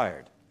very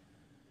tired.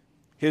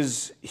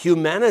 His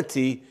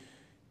humanity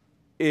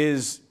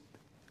is,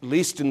 at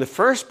least in the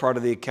first part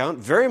of the account,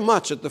 very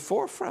much at the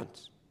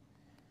forefront.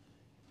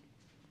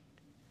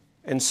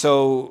 And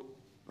so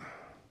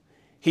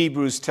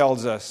Hebrews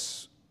tells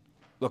us,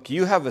 look,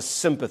 you have a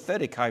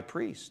sympathetic high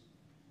priest.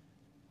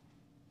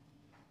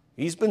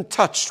 He's been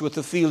touched with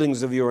the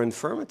feelings of your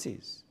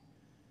infirmities.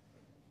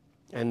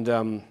 And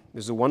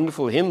there's a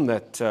wonderful hymn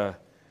that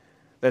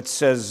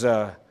says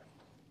that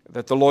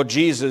the Lord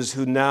Jesus,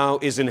 who now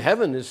is in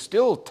heaven, is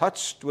still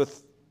touched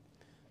with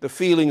the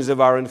feelings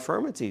of our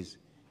infirmities.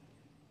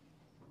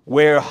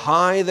 Where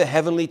high the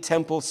heavenly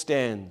temple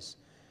stands,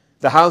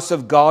 the house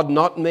of God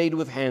not made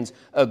with hands,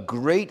 a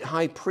great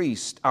high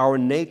priest our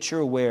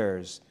nature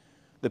wears,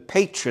 the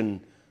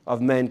patron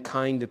of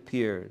mankind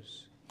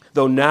appears.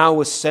 Though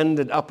now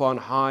ascended up on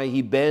high,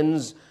 he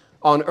bends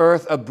on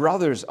earth a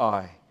brother's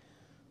eye.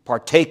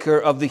 Partaker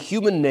of the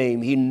human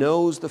name, he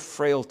knows the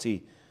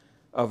frailty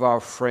of our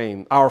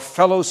frame. Our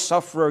fellow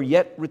sufferer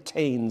yet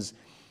retains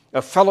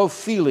a fellow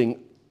feeling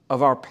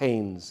of our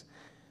pains,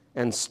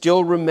 and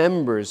still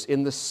remembers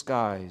in the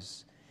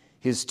skies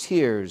his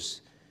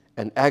tears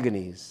and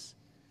agonies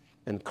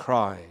and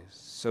cries.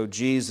 So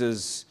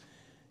Jesus,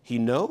 he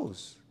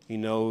knows. He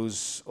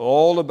knows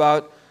all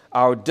about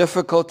our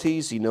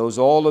difficulties. He knows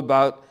all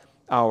about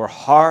our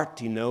heart.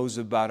 He knows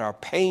about our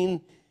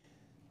pain.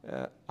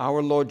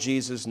 Our Lord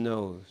Jesus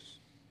knows.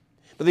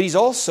 But he's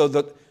also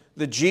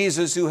the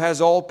Jesus who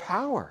has all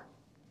power.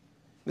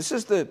 This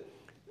is the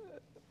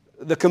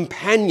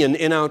companion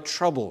in our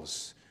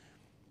troubles.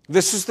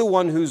 This is the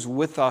one who's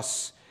with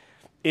us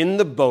in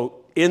the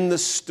boat, in the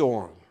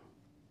storm.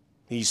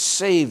 He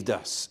saved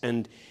us,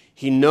 and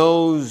he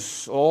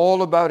knows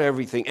all about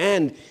everything,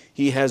 and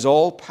he has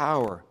all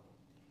power.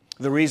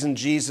 The reason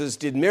Jesus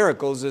did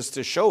miracles is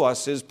to show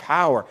us his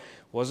power.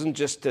 Wasn't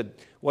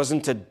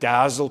to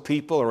dazzle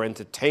people or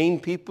entertain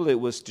people. It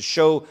was to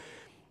show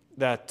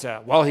that,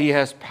 he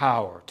has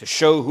power, to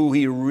show who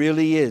he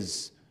really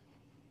is.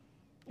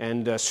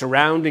 And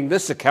surrounding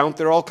this account,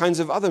 there are all kinds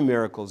of other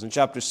miracles. In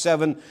chapter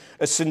 7,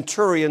 a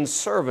centurion's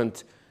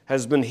servant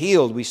has been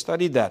healed. We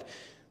studied that.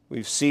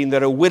 We've seen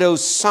that a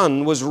widow's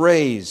son was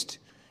raised.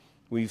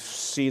 We've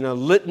seen a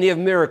litany of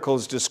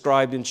miracles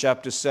described in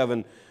chapter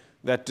 7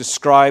 that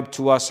describe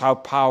to us how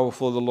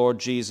powerful the Lord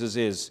Jesus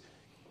is.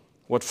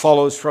 What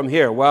follows from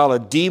here? Well, a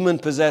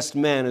demon-possessed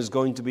man is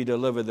going to be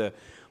delivered.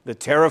 The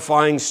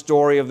terrifying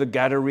story of the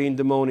Gadarene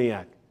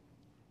demoniac.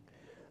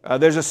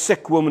 There's a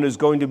sick woman who's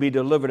going to be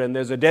delivered, and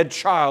there's a dead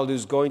child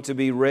who's going to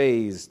be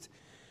raised.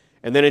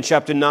 And then in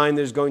chapter 9,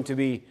 there's going to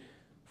be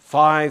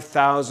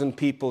 5,000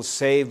 people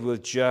saved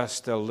with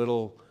just a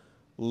little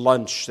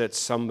lunch that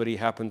somebody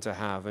happened to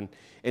have. And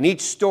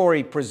each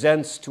story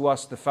presents to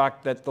us the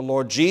fact that the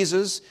Lord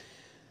Jesus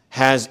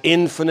has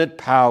infinite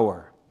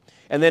power.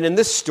 And then in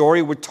this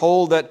story, we're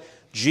told that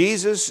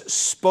Jesus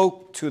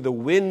spoke to the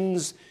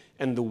winds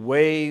and the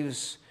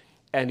waves,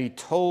 and he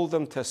told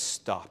them to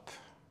stop.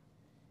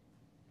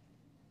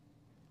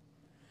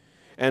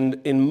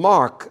 And in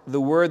Mark,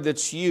 the word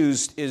that's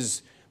used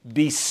is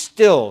be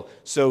still.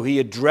 So he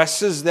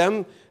addresses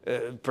them,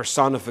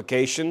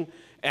 personification,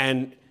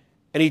 and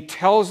he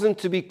tells them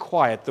to be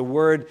quiet. The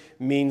word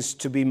means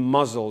to be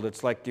muzzled.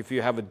 It's like if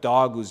you have a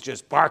dog who's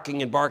just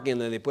barking and barking,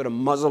 and then they put a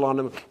muzzle on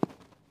him.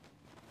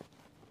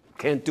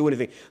 Can't do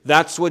anything.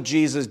 That's what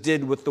Jesus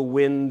did with the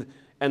wind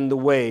and the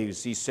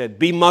waves. He said,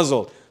 be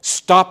muzzled,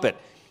 stop it.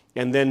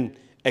 And then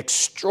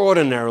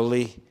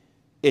extraordinarily,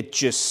 it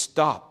just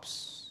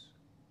stops.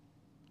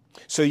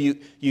 So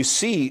you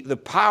see the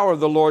power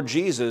of the Lord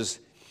Jesus.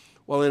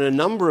 Well, in a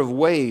number of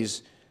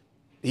ways,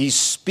 he's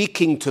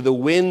speaking to the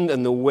wind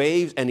and the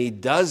waves, and he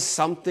does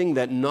something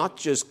that not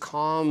just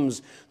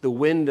calms the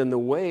wind and the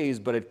waves,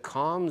 but it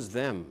calms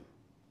them.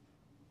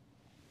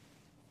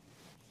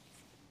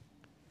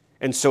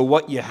 And so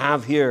what you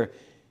have here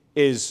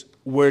is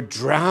we're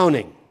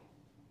drowning.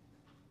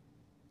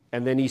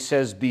 And then he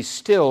says, be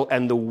still,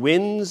 and the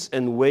winds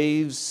and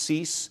waves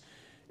cease,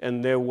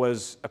 and there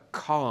was a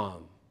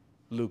calm,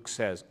 Luke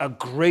says, a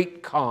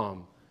great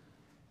calm,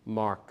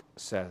 Mark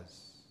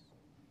says.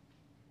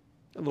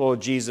 The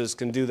Lord Jesus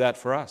can do that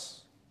for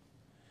us.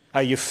 How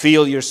you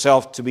feel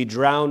yourself to be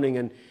drowning,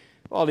 and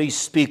well, he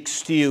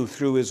speaks to you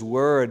through his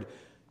word,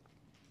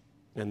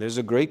 and there's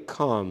a great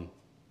calm.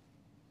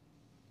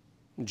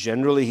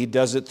 Generally, he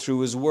does it through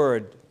his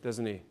word,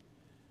 doesn't he?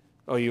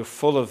 Oh, you're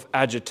full of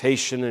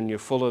agitation, and you're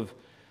full of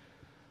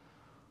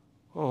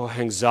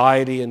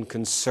anxiety and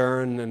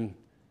concern,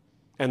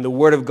 and the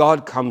word of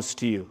God comes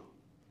to you.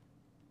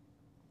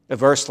 A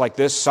verse like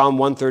this, Psalm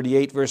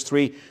 138, verse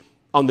 3,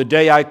 on the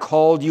day I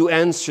called, you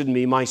answered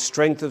me. My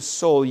strength of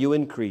soul you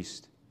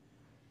increased.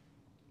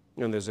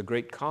 And there's a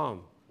great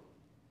calm.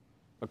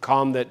 A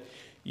calm that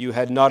you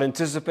had not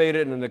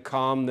anticipated, and a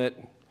calm that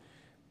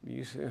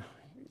you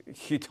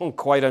don't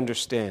quite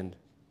understand.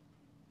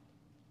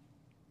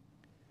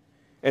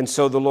 And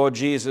so the Lord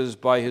Jesus,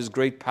 by his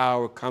great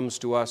power, comes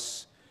to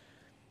us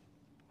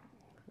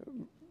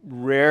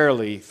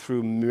rarely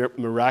through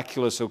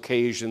miraculous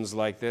occasions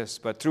like this,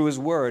 but through his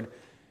word.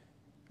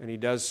 And he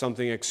does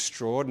something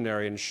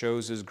extraordinary and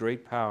shows his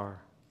great power.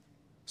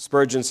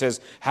 Spurgeon says,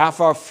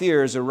 half our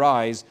fears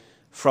arise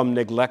from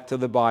neglect of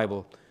the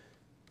Bible.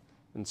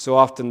 And so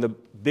often the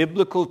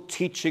biblical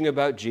teaching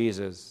about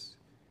Jesus,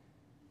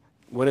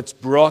 when it's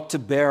brought to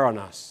bear on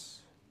us,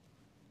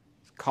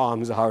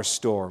 calms our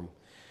storm.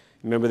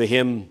 Remember the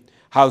hymn,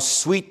 how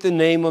sweet the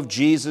name of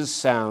Jesus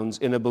sounds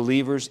in a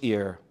believer's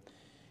ear.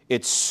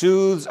 It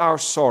soothes our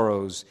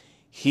sorrows,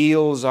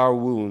 heals our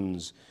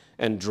wounds,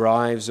 and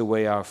drives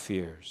away our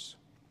fears.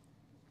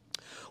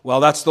 Well,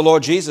 that's the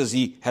Lord Jesus.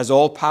 He has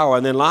all power.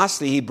 And then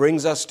lastly, he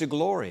brings us to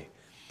glory.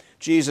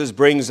 Jesus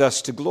brings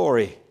us to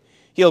glory.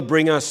 He'll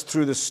bring us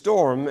through the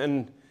storm,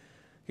 and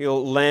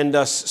he'll land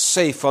us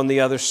safe on the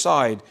other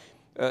side.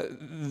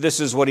 This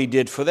is what he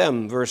did for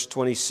them. Verse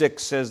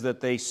 26 says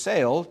that they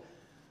sailed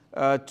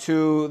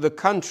to the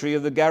country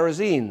of the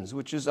Gerasenes,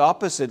 which is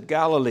opposite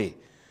Galilee.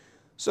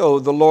 So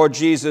the Lord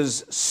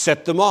Jesus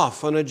set them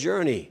off on a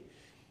journey.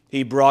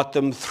 He brought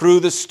them through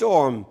the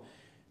storm,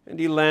 and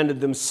he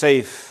landed them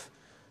safe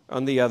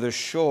on the other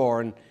shore.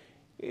 And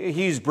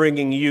he's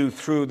bringing you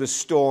through the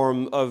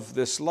storm of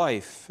this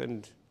life,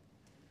 and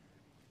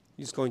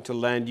he's going to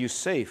land you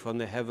safe on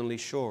the heavenly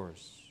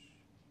shores.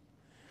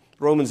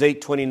 Romans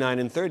 8:29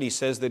 and 30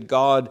 says that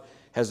God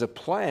has a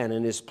plan,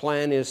 and his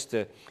plan is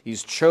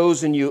he's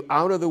chosen you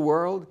out of the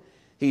world.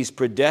 He's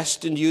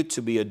predestined you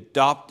to be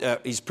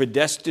he's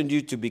predestined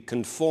you to be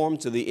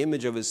conformed to the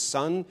image of his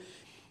Son,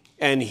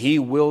 and he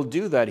will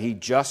do that. He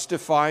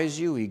justifies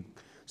you,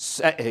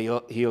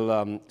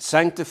 he'll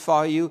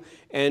sanctify you,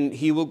 and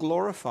he will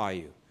glorify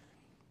you.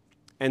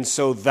 And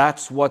so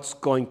that's what's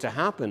going to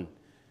happen.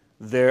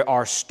 There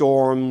are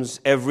storms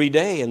every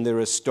day, and there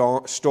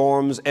are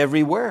storms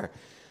everywhere.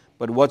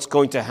 But what's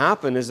going to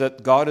happen is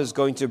that God is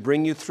going to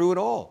bring you through it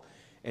all,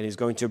 and he's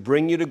going to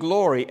bring you to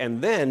glory,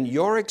 and then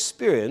your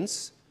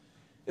experience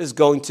is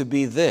going to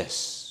be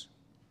this.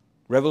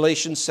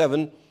 Revelation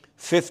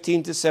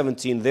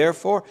 7:15-17.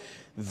 Therefore,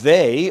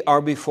 they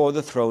are before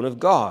the throne of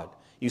God.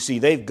 You see,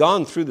 they've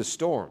gone through the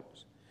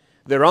storms.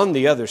 They're on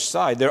the other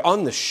side. They're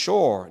on the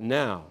shore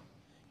now.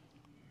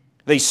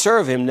 They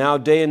serve him now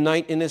day and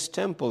night in his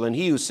temple, and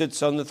he who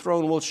sits on the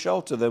throne will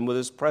shelter them with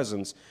his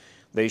presence.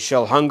 They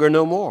shall hunger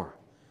no more,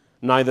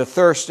 neither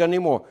thirst any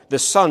more. The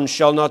sun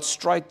shall not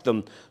strike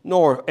them,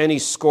 nor any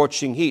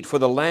scorching heat. For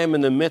the Lamb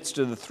in the midst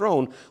of the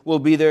throne will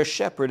be their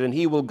shepherd, and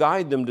he will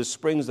guide them to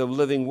springs of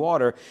living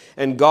water,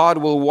 and God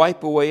will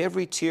wipe away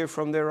every tear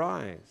from their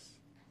eyes.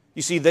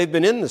 You see, they've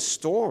been in the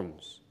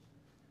storms.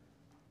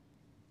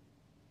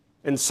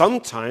 And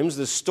sometimes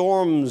the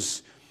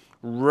storms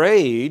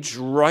rage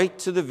right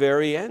to the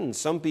very end.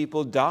 Some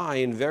people die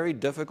in very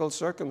difficult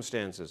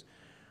circumstances.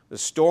 The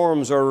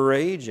storms are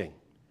raging.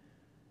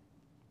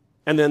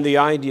 And then the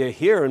idea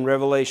here in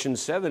Revelation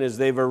 7 is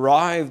they've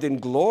arrived in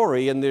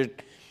glory, and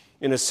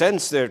in a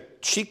sense their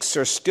cheeks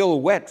are still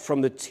wet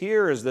from the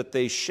tears that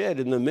they shed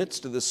in the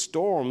midst of the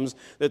storms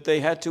that they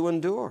had to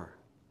endure.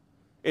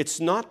 It's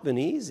not been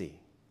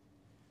easy.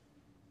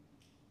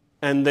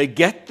 And they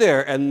get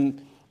there,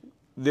 and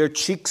their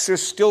cheeks are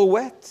still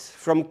wet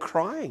from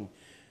crying.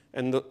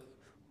 And the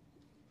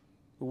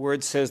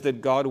word says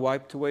that God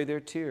wiped away their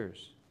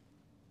tears.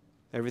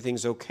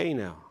 Everything's okay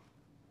now.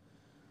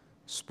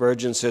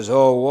 Spurgeon says,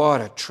 oh,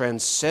 what a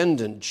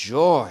transcendent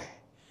joy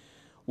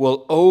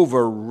will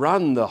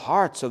overrun the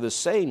hearts of the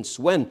saints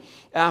when,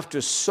 after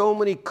so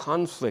many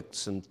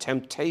conflicts and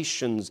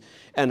temptations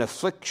and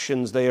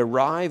afflictions, they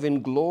arrive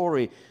in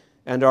glory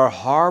and are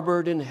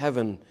harbored in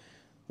heaven,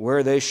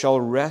 where they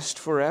shall rest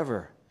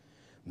forever.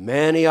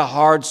 Many a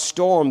hard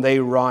storm they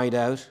ride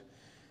out,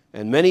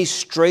 and many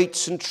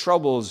straits and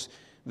troubles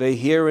they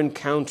here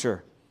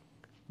encounter.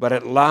 But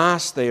at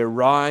last they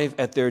arrive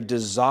at their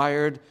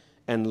desired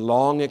and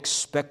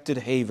long-expected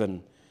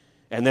haven,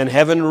 and then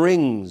heaven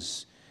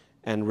rings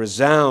and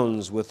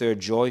resounds with their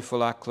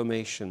joyful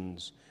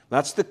acclamations.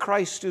 That's the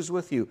Christ who's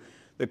with you,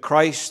 the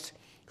Christ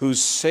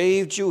who's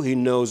saved you. He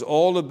knows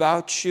all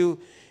about you.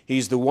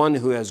 He's the one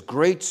who has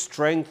great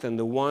strength and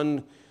the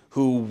one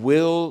who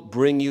will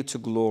bring you to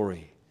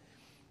glory.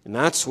 And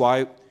that's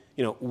why,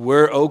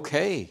 we're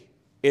okay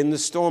in the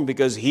storm,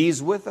 because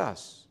He's with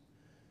us.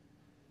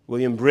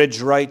 William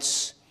Bridge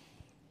writes,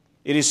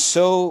 "It is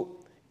so,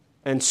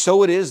 and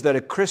so it is, that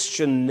a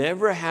Christian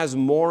never has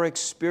more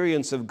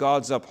experience of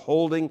God's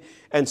upholding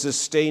and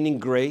sustaining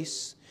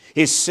grace.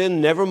 His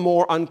sin never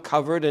more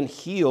uncovered and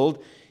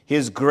healed.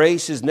 His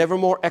grace is never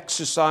more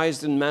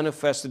exercised and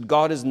manifested.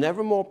 God is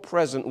never more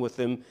present with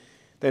him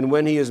than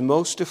when he is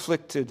most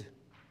afflicted.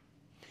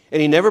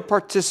 And he never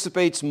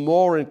participates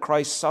more in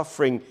Christ's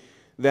suffering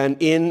than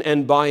in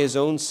and by his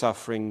own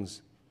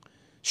sufferings.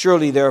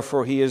 Surely,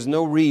 therefore, he has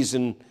no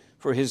reason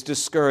for his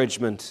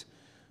discouragement,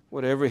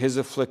 whatever his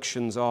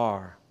afflictions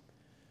are."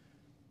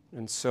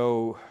 And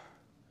so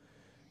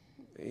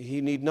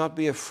he need not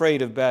be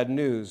afraid of bad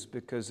news,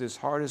 because his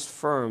heart is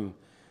firm,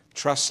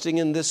 trusting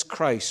in this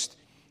Christ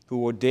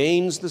who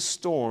ordains the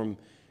storm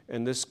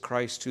and this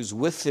Christ who's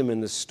with him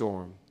in the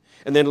storm.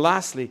 And then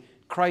lastly,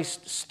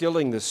 Christ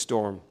stilling the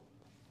storm.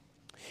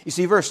 You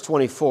see, verse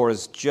 24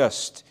 is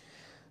just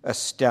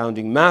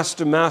astounding.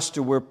 "Master,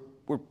 Master, we're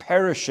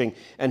perishing."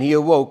 And he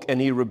awoke,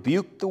 and he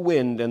rebuked the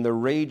wind and the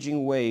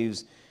raging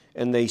waves,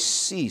 and they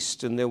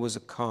ceased, and there was a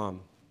calm.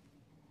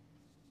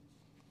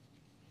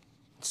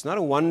 It's not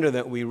a wonder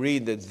that we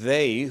read that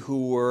they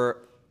who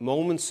were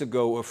moments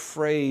ago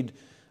afraid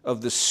of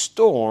the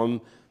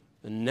storm,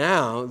 and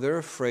now they're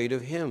afraid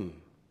of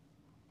him.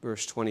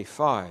 Verse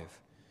 25.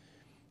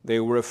 They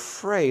were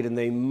afraid, and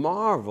they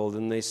marveled,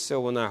 and they said,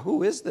 "Well, now,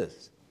 who is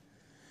this?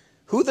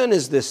 Who then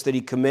is this that he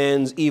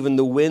commands even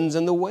the winds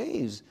and the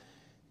waves,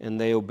 and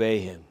they obey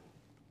him?"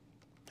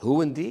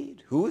 Who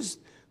indeed? Who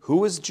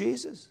is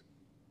Jesus?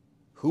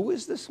 Who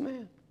is this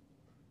man?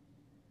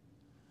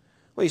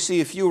 Well, you see,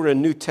 if you were a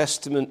New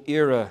Testament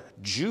era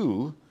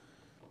Jew,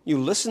 you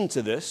listen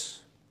to this,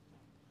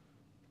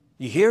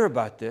 you hear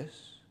about this.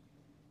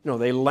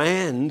 They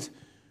land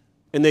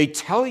and they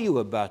tell you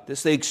about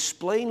this. They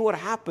explain what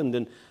happened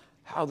and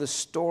how the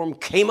storm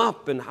came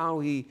up and how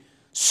he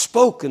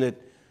spoke and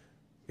it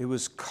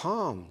was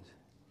calmed.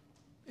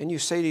 And you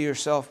say to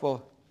yourself,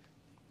 well,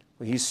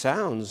 he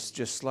sounds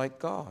just like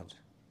God.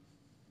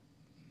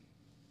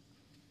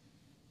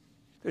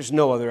 There's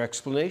no other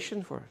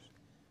explanation for it.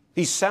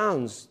 He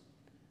seems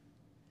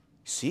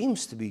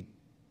to be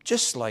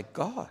just like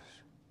God.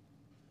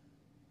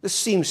 This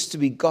seems to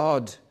be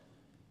God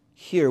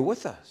here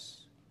with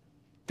us.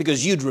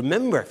 Because you'd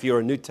remember, if you're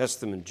a New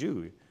Testament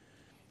Jew,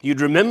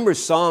 you'd remember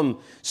Psalm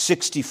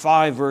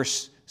 65,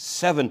 verse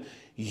 7,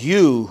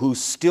 "You who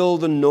still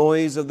the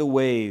noise of the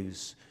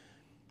waves,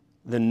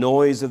 the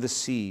noise of the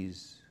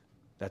seas."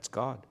 That's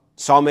God.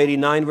 Psalm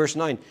 89, verse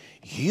 9,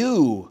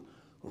 "You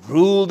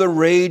rule the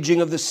raging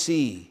of the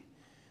sea.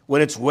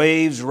 When its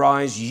waves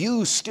rise,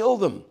 you still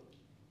them."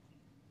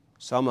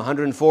 Psalm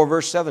 104,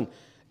 verse 7,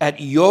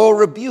 "At your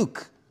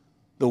rebuke,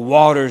 the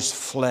waters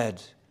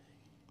fled.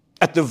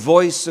 At the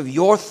voice of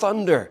your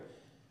thunder,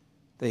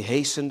 they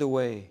hastened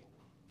away."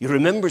 You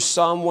remember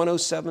Psalm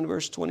 107,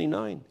 verse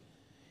 29.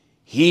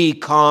 "He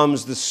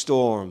calms the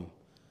storm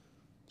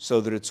so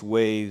that its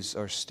waves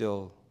are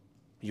still."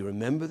 You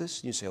remember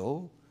this? And you say,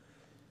 oh,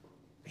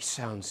 he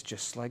sounds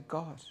just like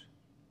God.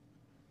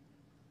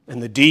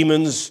 And the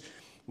demons,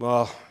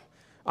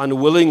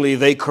 unwillingly,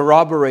 they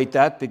corroborate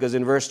that, because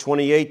in verse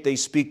 28, they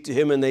speak to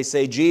him and they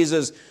say,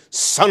 "Jesus,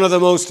 Son of the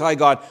Most High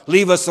God,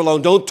 leave us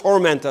alone. Don't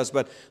torment us."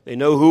 But they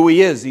know who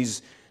he is.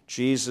 He's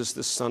Jesus,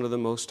 the Son of the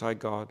Most High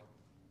God.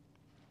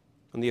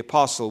 And the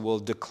apostle will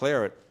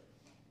declare it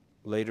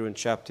later in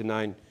chapter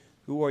 9.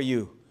 "Who are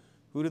you?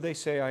 Who do they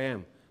say I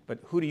am? But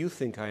who do you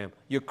think I am?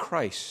 You're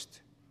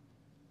Christ,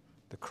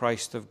 the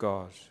Christ of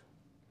God."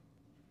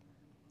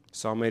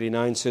 Psalm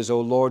 89 says,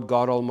 "O Lord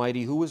God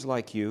Almighty, who is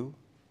like you?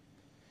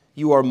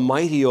 You are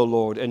mighty, O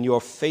Lord, and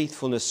your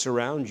faithfulness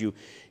surrounds you.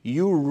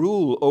 You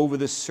rule over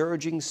the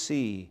surging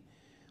sea.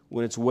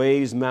 When its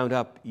waves mount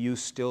up, you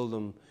still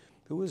them."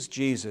 Who is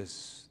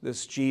Jesus?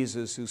 This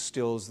Jesus who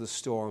stills the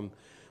storm.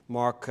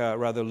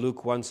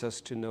 Luke wants us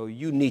to know.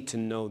 You need to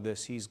know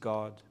this. He's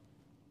God.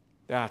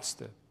 That's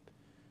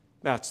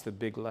the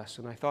big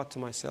lesson. I thought to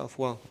myself,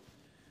 well,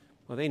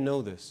 they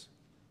know this.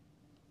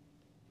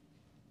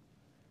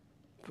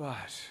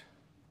 But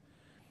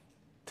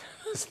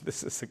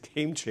this is a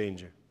game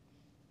changer.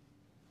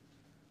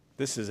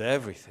 This is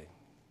everything.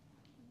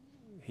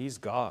 He's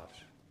God.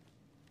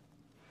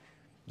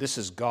 This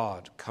is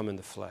God come in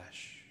the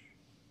flesh.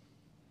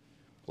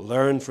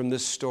 Learn from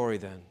this story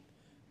then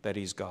that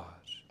he's God.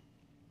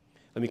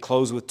 Let me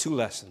close with 2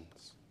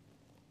 lessons.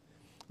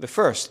 The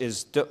first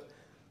is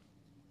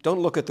don't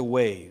look at the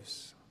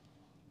waves.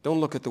 Don't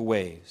look at the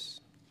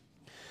waves.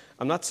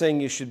 I'm not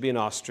saying you should be an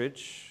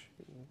ostrich,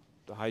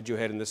 to hide your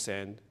head in the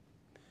sand.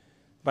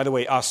 By the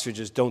way,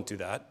 ostriches don't do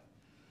that.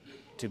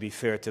 To be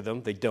fair to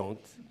them, they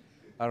don't.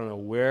 I don't know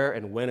where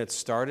and when it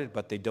started,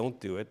 but they don't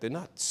do it. They're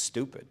not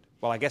stupid.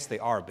 Well, I guess they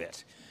are a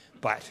bit,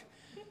 but,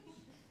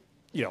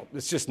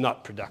 it's just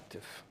not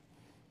productive.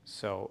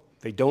 So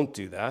they don't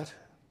do that.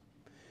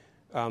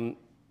 And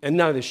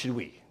neither should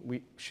we.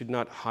 We should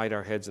not hide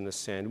our heads in the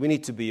sand. We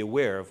need to be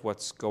aware of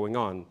what's going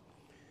on.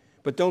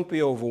 But don't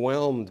be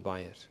overwhelmed by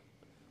it.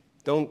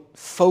 Don't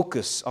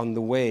focus on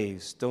the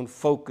waves. Don't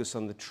focus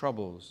on the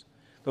troubles.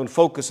 Don't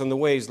focus on the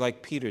waves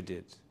like Peter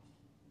did.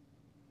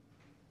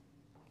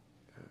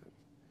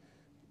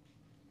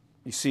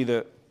 You see,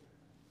 the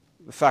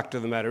fact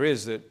of the matter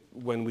is that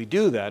when we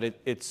do that,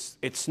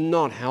 it's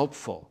not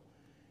helpful.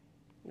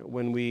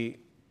 When we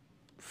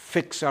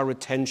fix our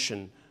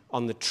attention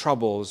on the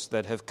troubles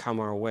that have come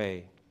our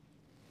way.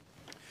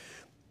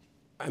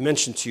 I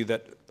mentioned to you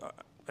that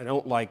I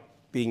don't like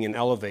being in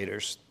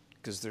elevators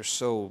because they're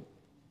so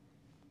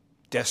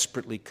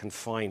desperately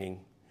confining.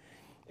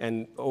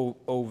 And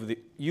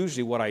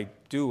usually what I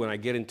do when I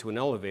get into an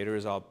elevator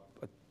is I'll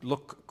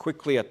look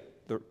quickly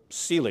at the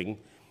ceiling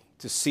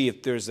to see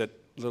if there's a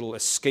little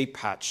escape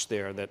hatch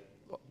there that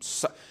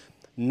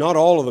not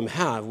all of them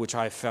have, which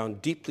I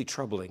found deeply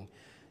troubling,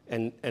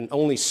 and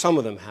only some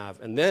of them have.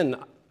 And then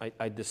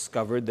I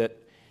discovered that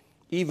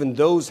even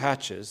those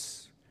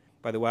hatches,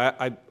 by the way,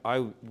 I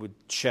would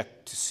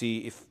check to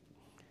see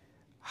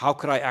how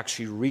could I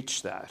actually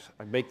reach that.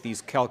 I make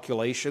these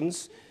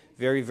calculations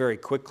very, very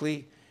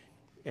quickly,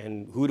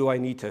 and who do I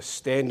need to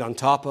stand on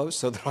top of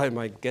so that I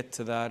might get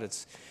to that?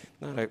 It's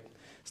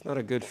not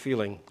a good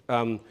feeling.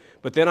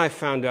 But then I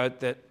found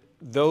out that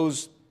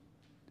those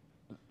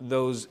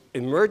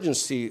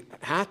emergency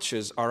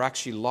hatches are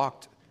actually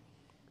locked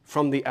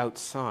from the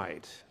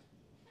outside.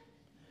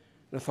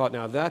 And I thought,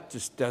 now that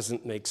just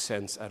doesn't make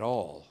sense at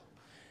all.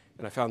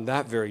 And I found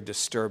that very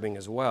disturbing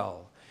as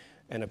well.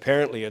 And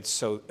apparently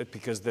it's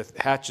because the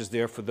hatch is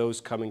there for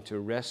those coming to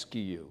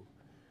rescue you.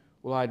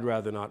 Well, I'd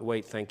rather not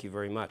wait, thank you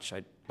very much.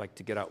 I'd like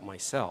to get out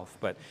myself,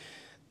 but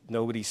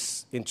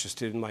nobody's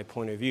interested in my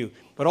point of view.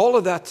 But all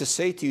of that to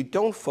say to you,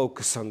 don't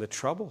focus on the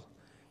trouble.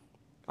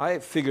 I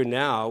figure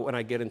now when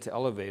I get into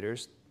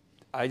elevators,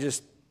 I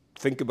just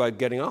think about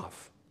getting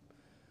off.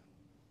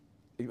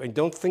 And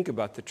don't think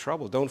about the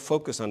trouble. Don't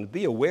focus on it.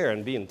 Be aware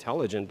and be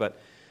intelligent, but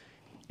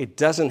it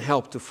doesn't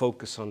help to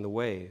focus on the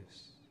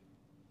waves.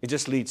 It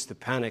just leads to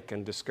panic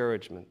and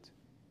discouragement.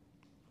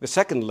 The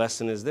second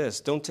lesson is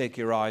this: don't take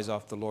your eyes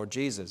off the Lord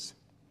Jesus.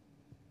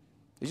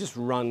 You just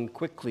run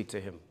quickly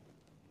to him.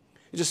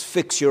 You just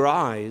fix your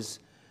eyes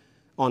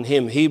on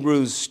him.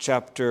 Hebrews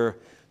chapter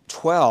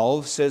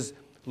 12 says,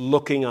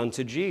 looking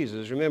unto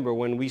Jesus. Remember,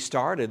 when we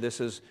started,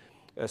 this is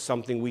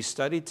something we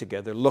studied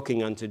together,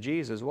 looking unto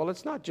Jesus. Well,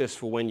 it's not just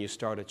for when you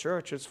start a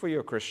church, it's for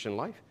your Christian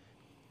life.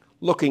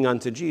 Looking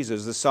unto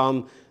Jesus. The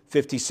Psalm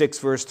 56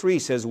 verse 3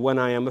 says, when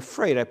I am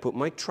afraid, I put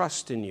my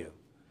trust in you.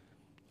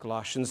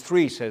 Colossians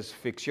 3 says,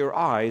 fix your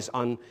eyes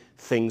on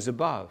things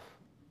above.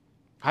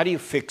 How do you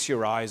fix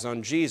your eyes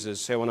on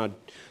Jesus? Say, well, now,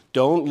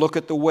 don't look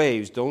at the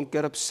waves. Don't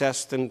get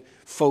obsessed and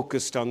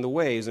focused on the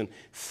waves. And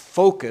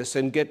focus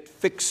and get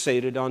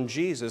fixated on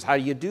Jesus. How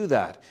do you do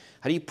that?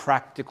 How do you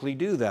practically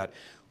do that?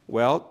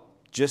 Well,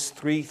 just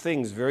 3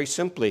 things, very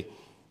simply.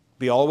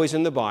 Be always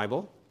in the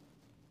Bible,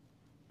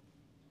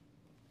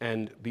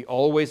 and be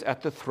always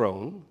at the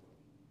throne,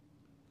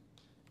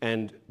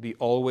 and be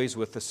always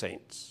with the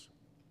saints.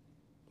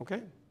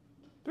 Okay?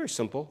 Very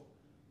simple.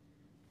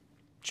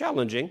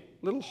 Challenging,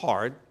 a little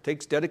hard,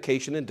 takes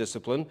dedication and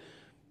discipline.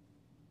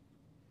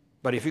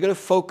 But if you're going to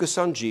focus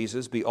on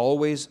Jesus, be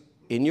always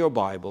in your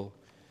Bible,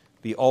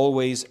 be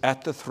always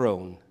at the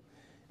throne,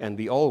 and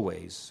be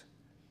always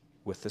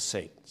with the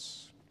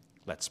saints.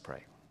 Let's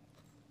pray.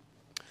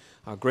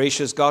 Our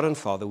gracious God and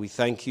Father, we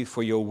thank you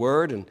for your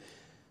word, and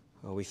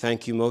we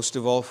thank you most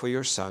of all for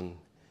your Son,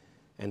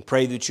 and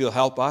pray that you'll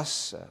help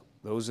us,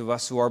 those of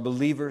us who are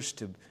believers,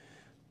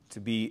 to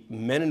be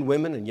men and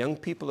women and young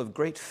people of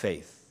great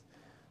faith,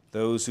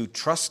 those who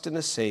trust in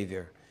a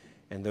Savior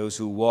and those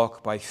who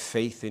walk by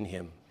faith in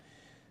him.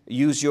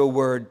 Use your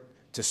word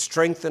to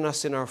strengthen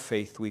us in our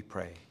faith, we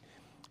pray.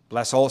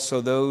 Bless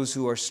also those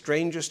who are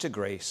strangers to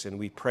grace, and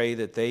we pray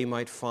that they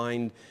might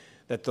find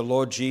that the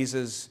Lord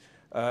Jesus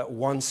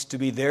wants to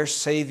be their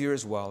Savior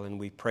as well. And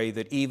we pray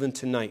that even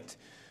tonight,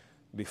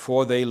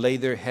 before they lay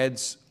their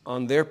heads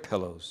on their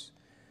pillows,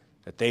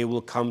 that they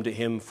will come to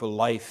him for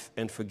life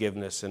and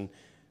forgiveness, and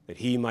that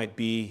he might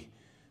be,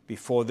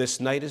 before this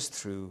night is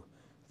through,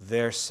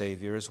 their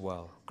Savior as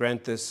well.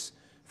 Grant this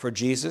for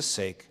Jesus'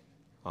 sake.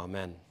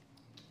 Amen.